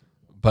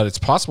 But it's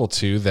possible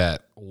too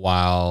that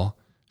while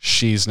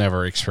she's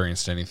never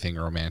experienced anything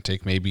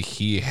romantic, maybe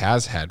he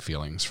has had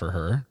feelings for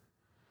her.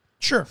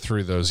 Sure.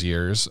 Through those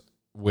years,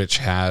 which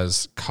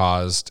has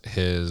caused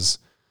his,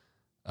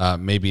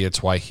 maybe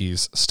it's why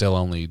he's still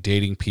only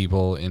dating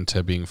people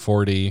into being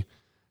 40,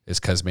 is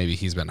because maybe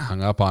he's been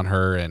hung up on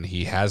her and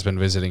he has been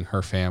visiting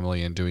her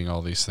family and doing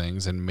all these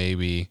things. And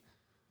maybe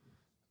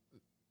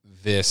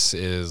this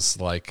is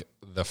like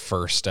the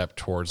first step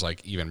towards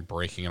like even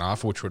breaking it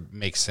off, which would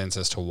make sense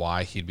as to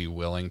why he'd be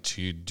willing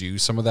to do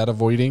some of that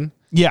avoiding.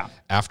 Yeah.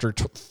 After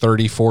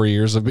 34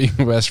 years of being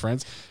best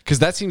friends, because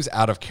that seems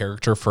out of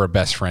character for a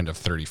best friend of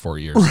 34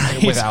 years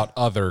without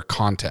other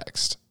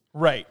context.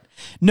 Right.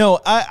 No,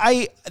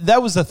 I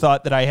that was a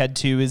thought that I had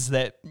too, is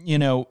that,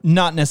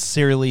 not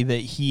necessarily that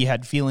he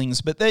had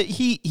feelings, but that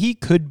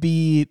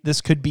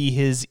this could be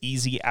his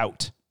easy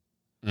out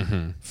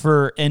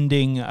for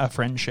ending a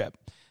friendship.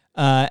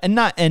 And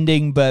not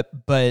ending, but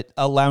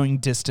allowing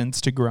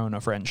distance to grow in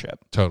a friendship.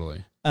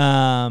 Totally.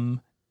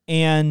 And,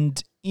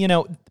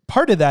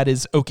 part of that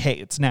is okay.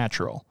 It's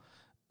natural.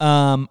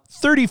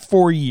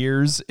 34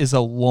 years is a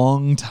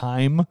long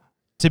time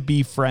to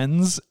be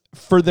friends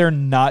for there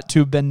not to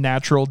have been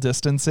natural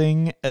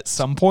distancing at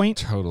some point.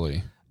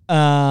 Totally.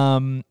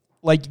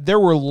 Like there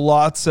were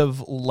lots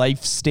of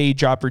life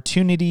stage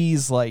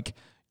opportunities, like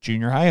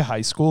junior high,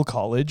 high school,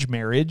 college,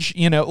 marriage,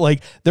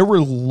 like there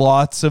were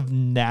lots of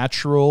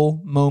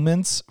natural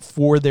moments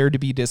for there to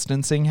be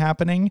distancing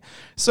happening.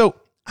 So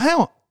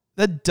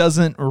that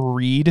doesn't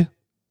read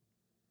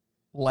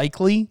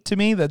likely to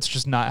me. That's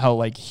just not how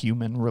like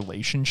human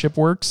relationship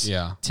works.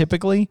 Yeah.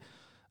 Typically.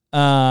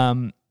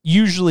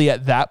 Usually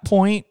at that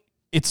point,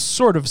 it's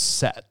sort of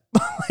set.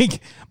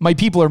 Like my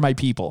people are my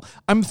people.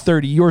 I'm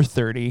 30, you're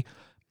 30.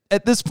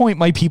 At this point,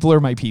 my people are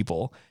my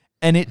people.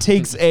 And it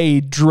takes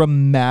a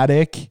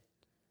dramatic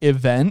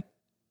event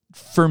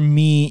for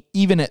me,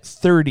 even at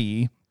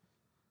 30,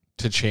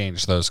 to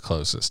change those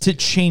closest. To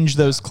change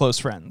those close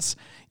friends.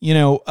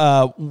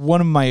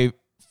 One of my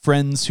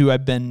friends who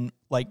I've been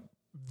like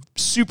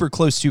super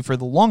close to for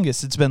the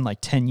longest, it's been like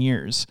 10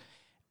 years.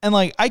 And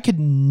like, I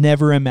could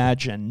never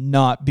imagine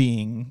not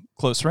being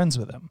close friends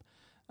with him.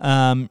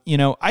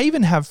 I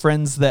even have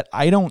friends that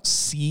I don't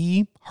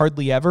see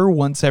hardly ever,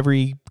 once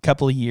every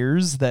couple of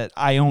years, that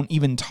I don't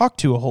even talk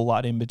to a whole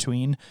lot in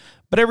between.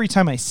 But every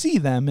time I see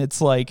them,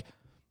 it's like,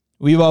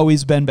 we've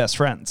always been best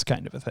friends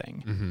kind of a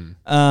thing.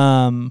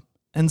 Mm-hmm.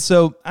 And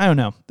so, I don't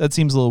know. That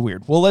seems a little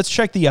weird. Well, let's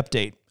check the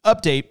update.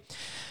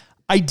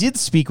 I did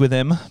speak with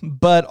him,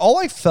 but all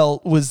I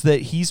felt was that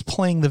he's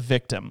playing the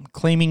victim,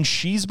 claiming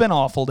she's been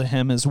awful to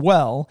him as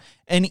well.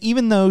 And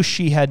even though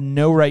she had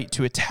no right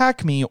to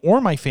attack me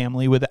or my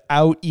family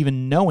without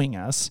even knowing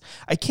us,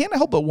 I can't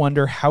help but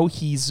wonder how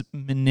he's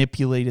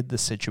manipulated the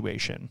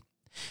situation.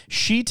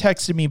 She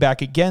texted me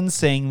back again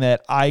saying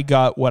that I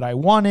got what I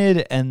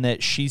wanted and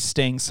that she's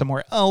staying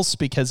somewhere else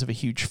because of a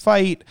huge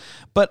fight.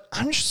 But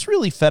I'm just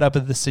really fed up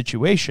with the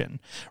situation.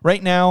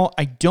 Right now,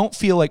 I don't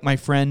feel like my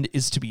friend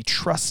is to be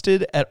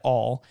trusted at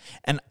all,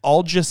 and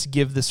I'll just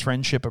give this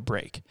friendship a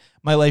break.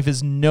 My life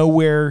is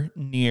nowhere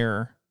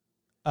near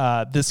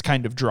this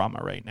kind of drama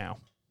right now.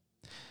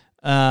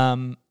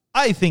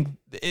 I think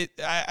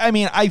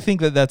I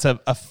think that that's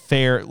a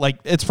fair, like,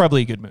 it's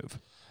probably a good move.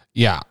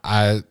 Yeah,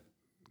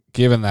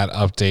 given that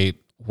update,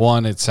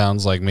 one, it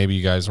sounds like maybe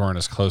you guys weren't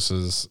as close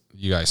as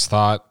you guys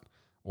thought,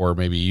 or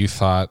maybe you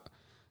thought.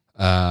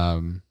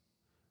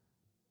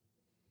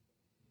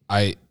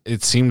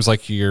 It seems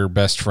like your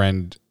best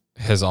friend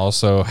has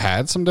also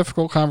had some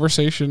difficult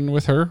conversation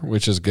with her,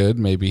 which is good.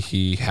 Maybe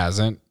he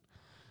hasn't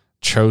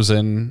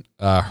chosen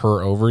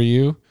her over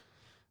you.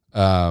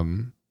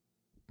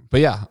 But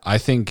yeah, I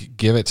think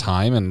give it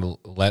time and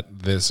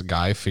let this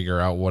guy figure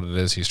out what it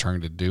is he's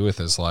trying to do with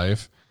his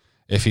life.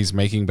 If he's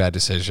making bad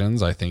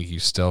decisions, I think you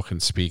still can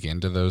speak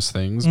into those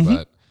things. Mm-hmm.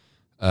 But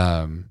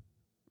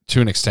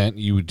to an extent,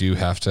 you do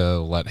have to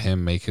let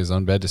him make his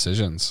own bad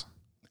decisions.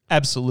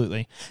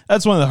 Absolutely.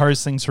 That's one of the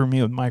hardest things for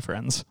me with my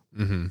friends.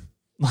 Mm-hmm.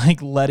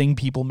 Like letting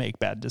people make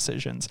bad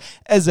decisions,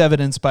 as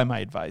evidenced by my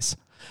advice.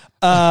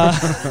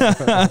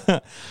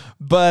 But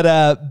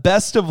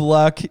best of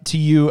luck to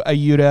you,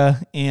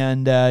 Ayuda,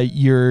 and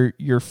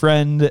your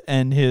friend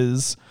and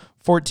his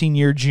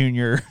 14-year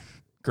junior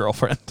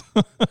girlfriend.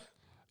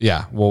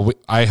 Yeah, well,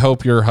 I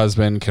hope your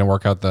husband can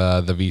work out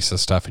the visa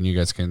stuff and you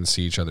guys can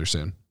see each other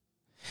soon.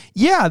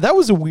 Yeah, that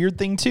was a weird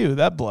thing too.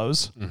 That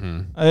blows.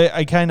 Mm-hmm.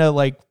 I kind of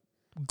like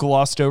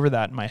glossed over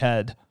that in my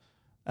head,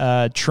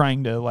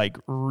 trying to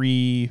like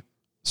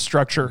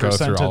restructure her sentences.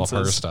 Go through all of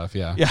her stuff,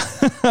 yeah.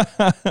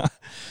 Yeah.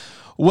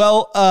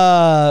 Well,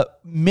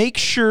 make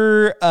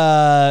sure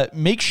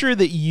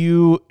that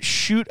you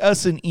shoot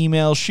us an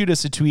email, shoot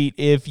us a tweet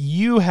if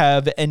you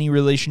have any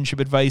relationship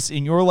advice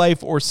in your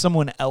life or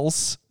someone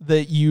else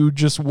that you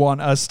just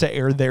want us to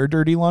air their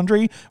dirty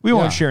laundry. We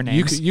won't share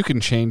names. You can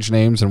change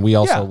names, and we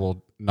also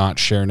will not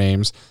share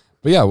names.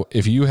 But yeah,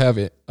 if you have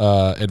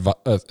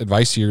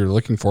advice you're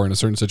looking for in a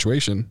certain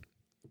situation,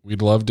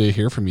 we'd love to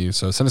hear from you.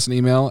 So send us an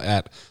email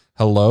at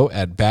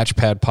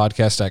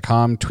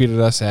hello@batchpadpodcast.com. Tweet at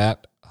us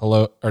at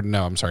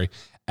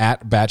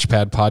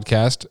Batchpad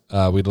Podcast.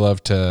 We'd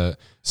love to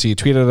see you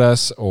tweet at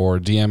us or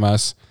DM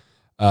us.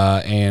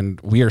 And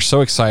we are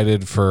so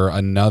excited for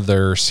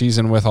another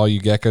season with all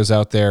you geckos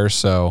out there.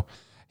 So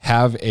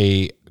have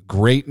a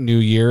great new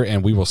year,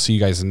 and we will see you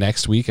guys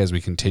next week as we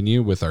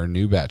continue with our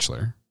new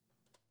Bachelor.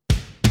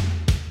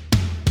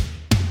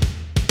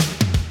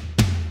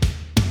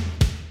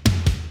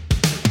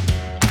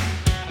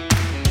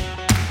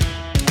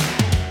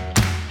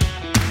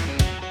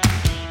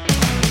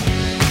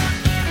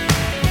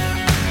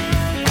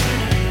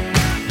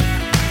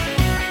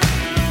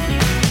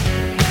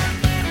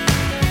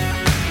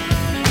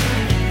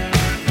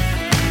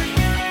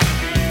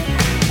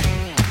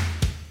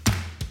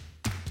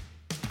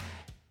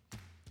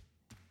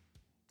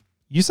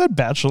 You said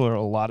Bachelor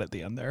a lot at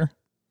the end there.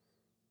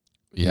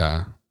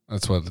 Yeah,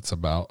 that's what it's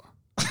about.